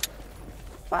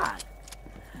 Fuck.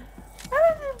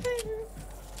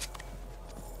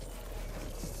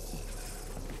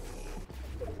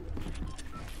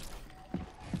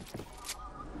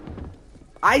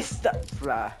 I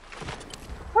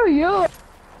Oh, you.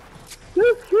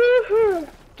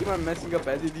 keep on messing up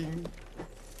editing.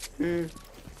 You're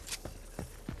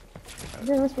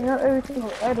messing up every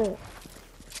single edit.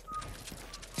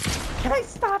 Can I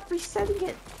stop resetting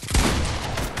it?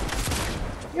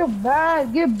 You're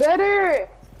bad. Get better.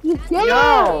 You get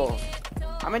No!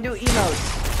 I'm gonna do emotes.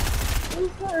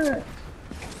 it.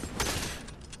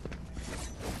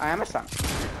 I am a son.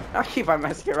 I'll keep on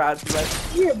messing around.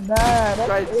 You're bad. That's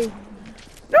Right. crazy.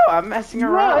 No, I'm messing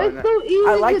Bro, around. it's so easy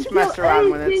I like to kill mess around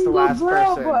when any it's the single last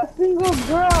girl, person. but a single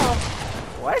girl.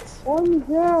 What? One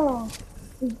girl.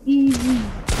 It's easy.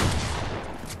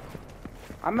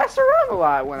 I mess around a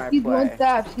lot when I She's play. one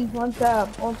tap. She's one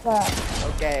tap. One tap.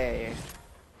 Okay.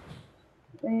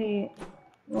 Hey.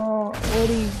 Oh, what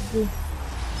do you do?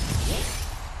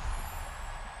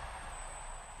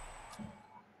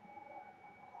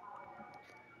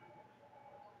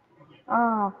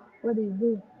 Ah, what do you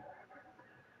do?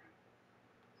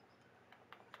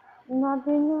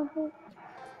 Nothing, nothing.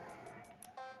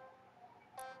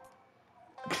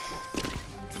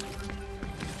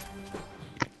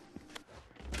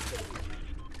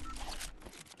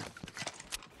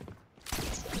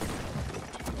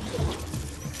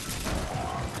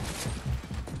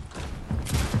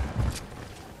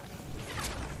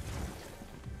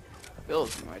 Build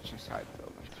too much inside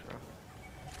buildings, bro.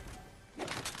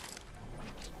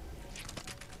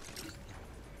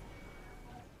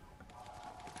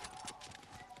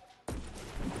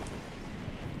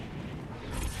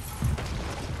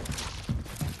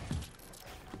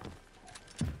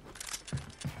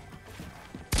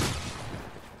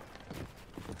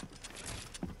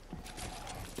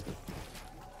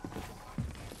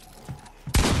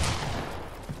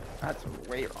 That's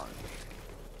way wrong.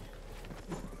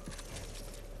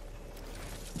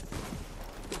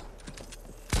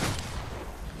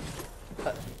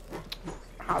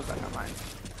 How's that not mine?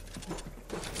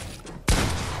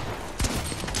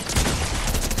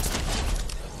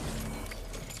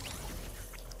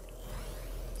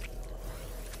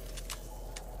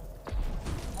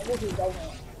 I guess he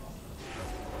doesn't.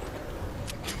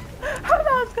 How the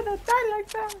hell's gonna die like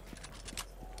that?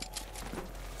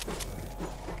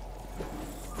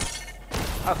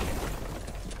 Okay.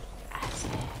 That's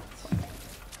it.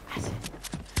 That's it.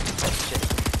 Oh shit.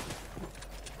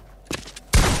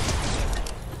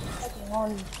 Fucking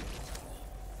on.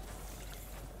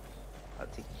 I'll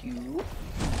take you.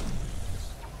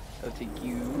 I'll take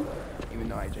you. Even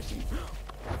though I just need.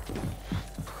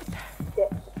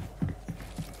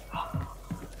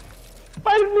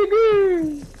 Five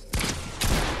minutes!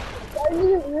 5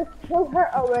 minutes, let's kill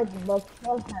her already, let's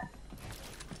kill her.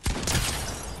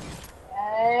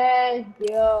 Thank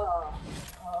you.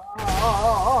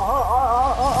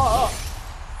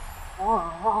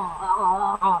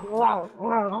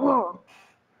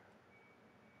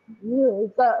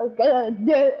 You so good.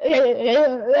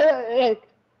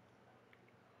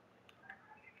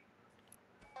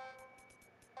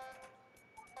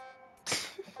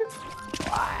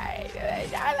 Why did I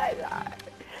die like that?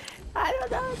 I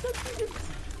don't know.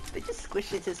 They just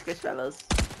squish into Squishmallows.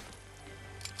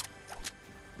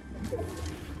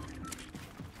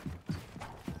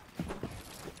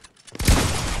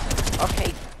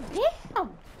 Okay. Yeah.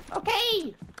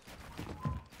 Okay.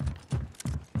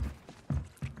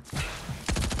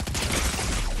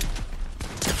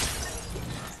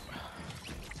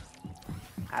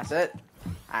 That's it.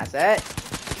 That's it.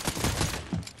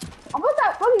 How about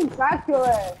that fucking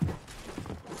Dracula?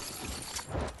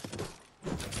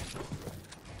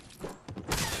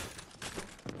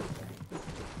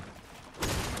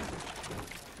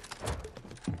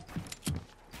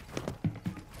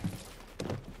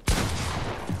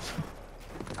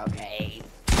 Okay.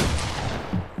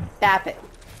 Stop it.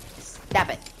 Stop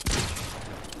it.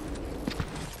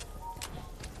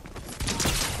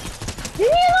 Leave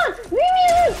me alone! Leave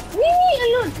me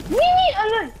alone! Leave me alone! Leave me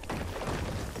alone!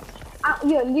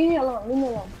 Yeah, leave me alone. Leave me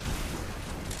alone.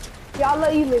 Yeah, I'll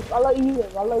let you live. I'll let you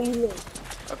live. I'll let you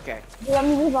live. Okay. You let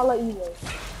me live, I'll let you live.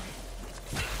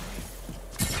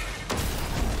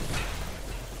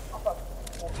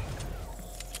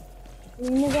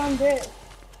 Nigga, I'm dead.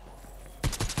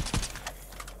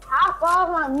 Half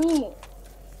Fall on me.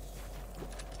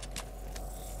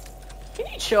 Can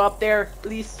you show up there,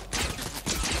 please?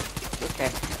 Okay.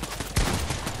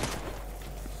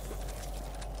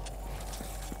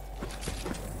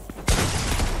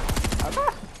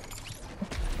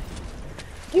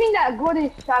 Give me that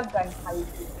golden shotgun, how you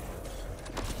do.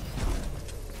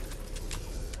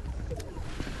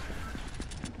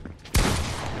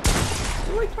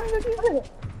 What are you trying to do?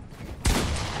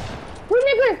 Two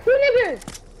niggers! Two niggers!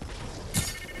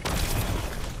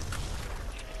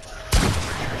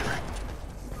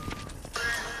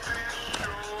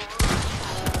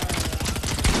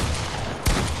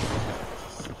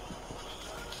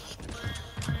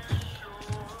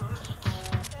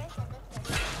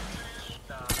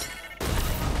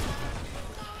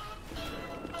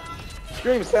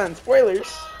 Scream Sun,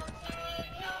 spoilers.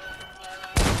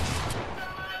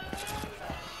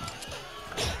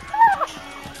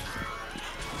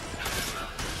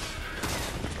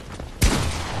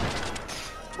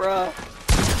 Bruh.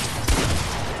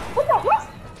 What the fuck?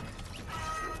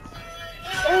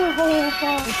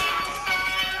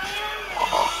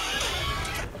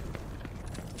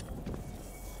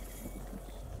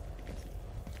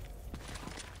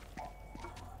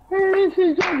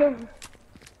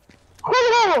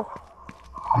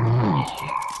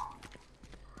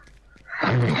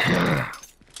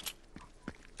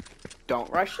 Don't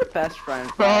rush your best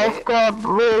friend. Best of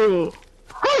really.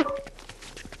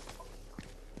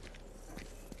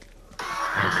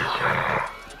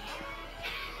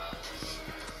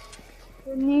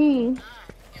 Me.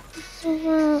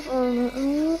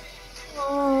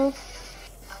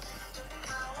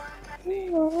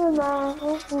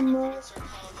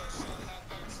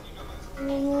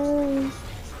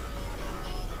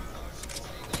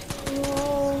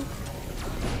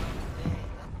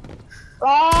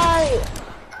 Right.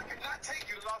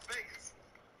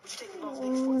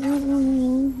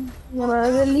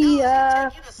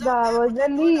 Rosalia, da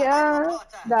Rosalia,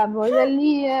 da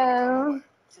Rosalia,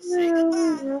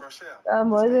 da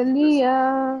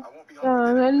Rosalia, da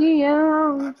Rosalia,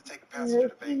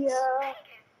 Rosalia.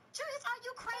 Julius, are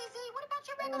you crazy? What about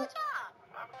your regular job?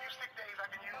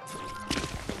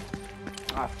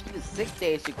 A few sick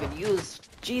days you could use.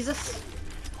 Jesus.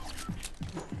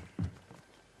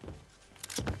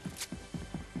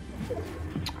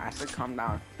 I said calm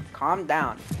down. Calm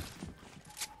down.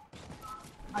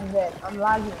 I'm dead. I'm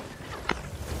lagging.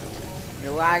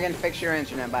 You're lagging, fix your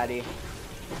internet, buddy.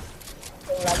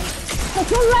 I'm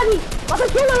lagging. My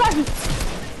controller lagging!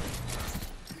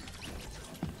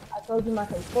 I told you my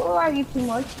controller lagging too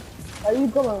much. Are you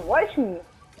going to watch me?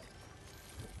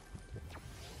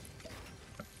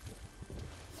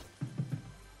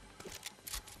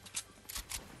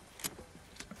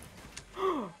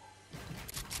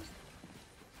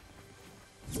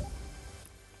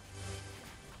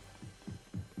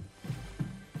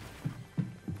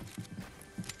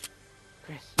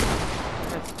 Chris.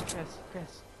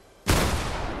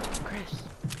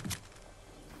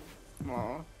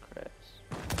 Oh, Chris.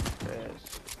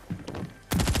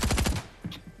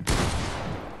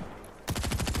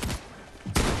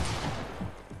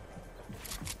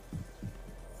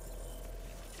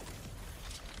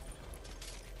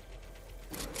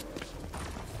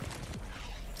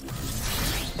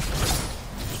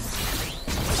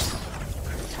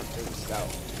 Go.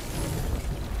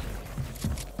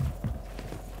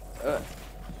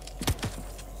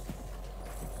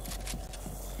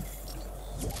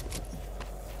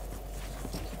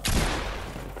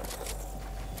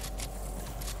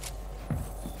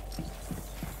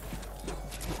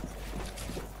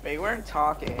 They weren't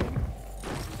talking.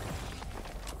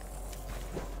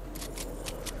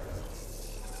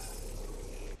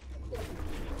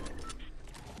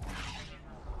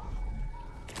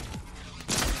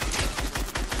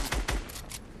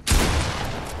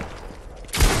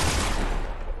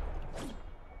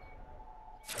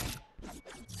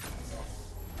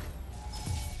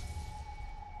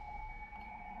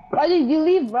 Why did you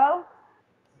leave, bro?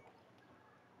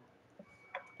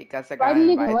 Because I got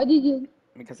invited. Why did you?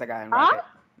 Because I got invited. Huh?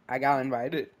 I got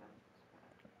invited.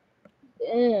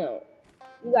 Damn.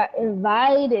 You got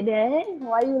invited, eh?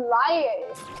 Why you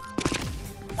lying?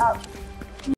 Stop.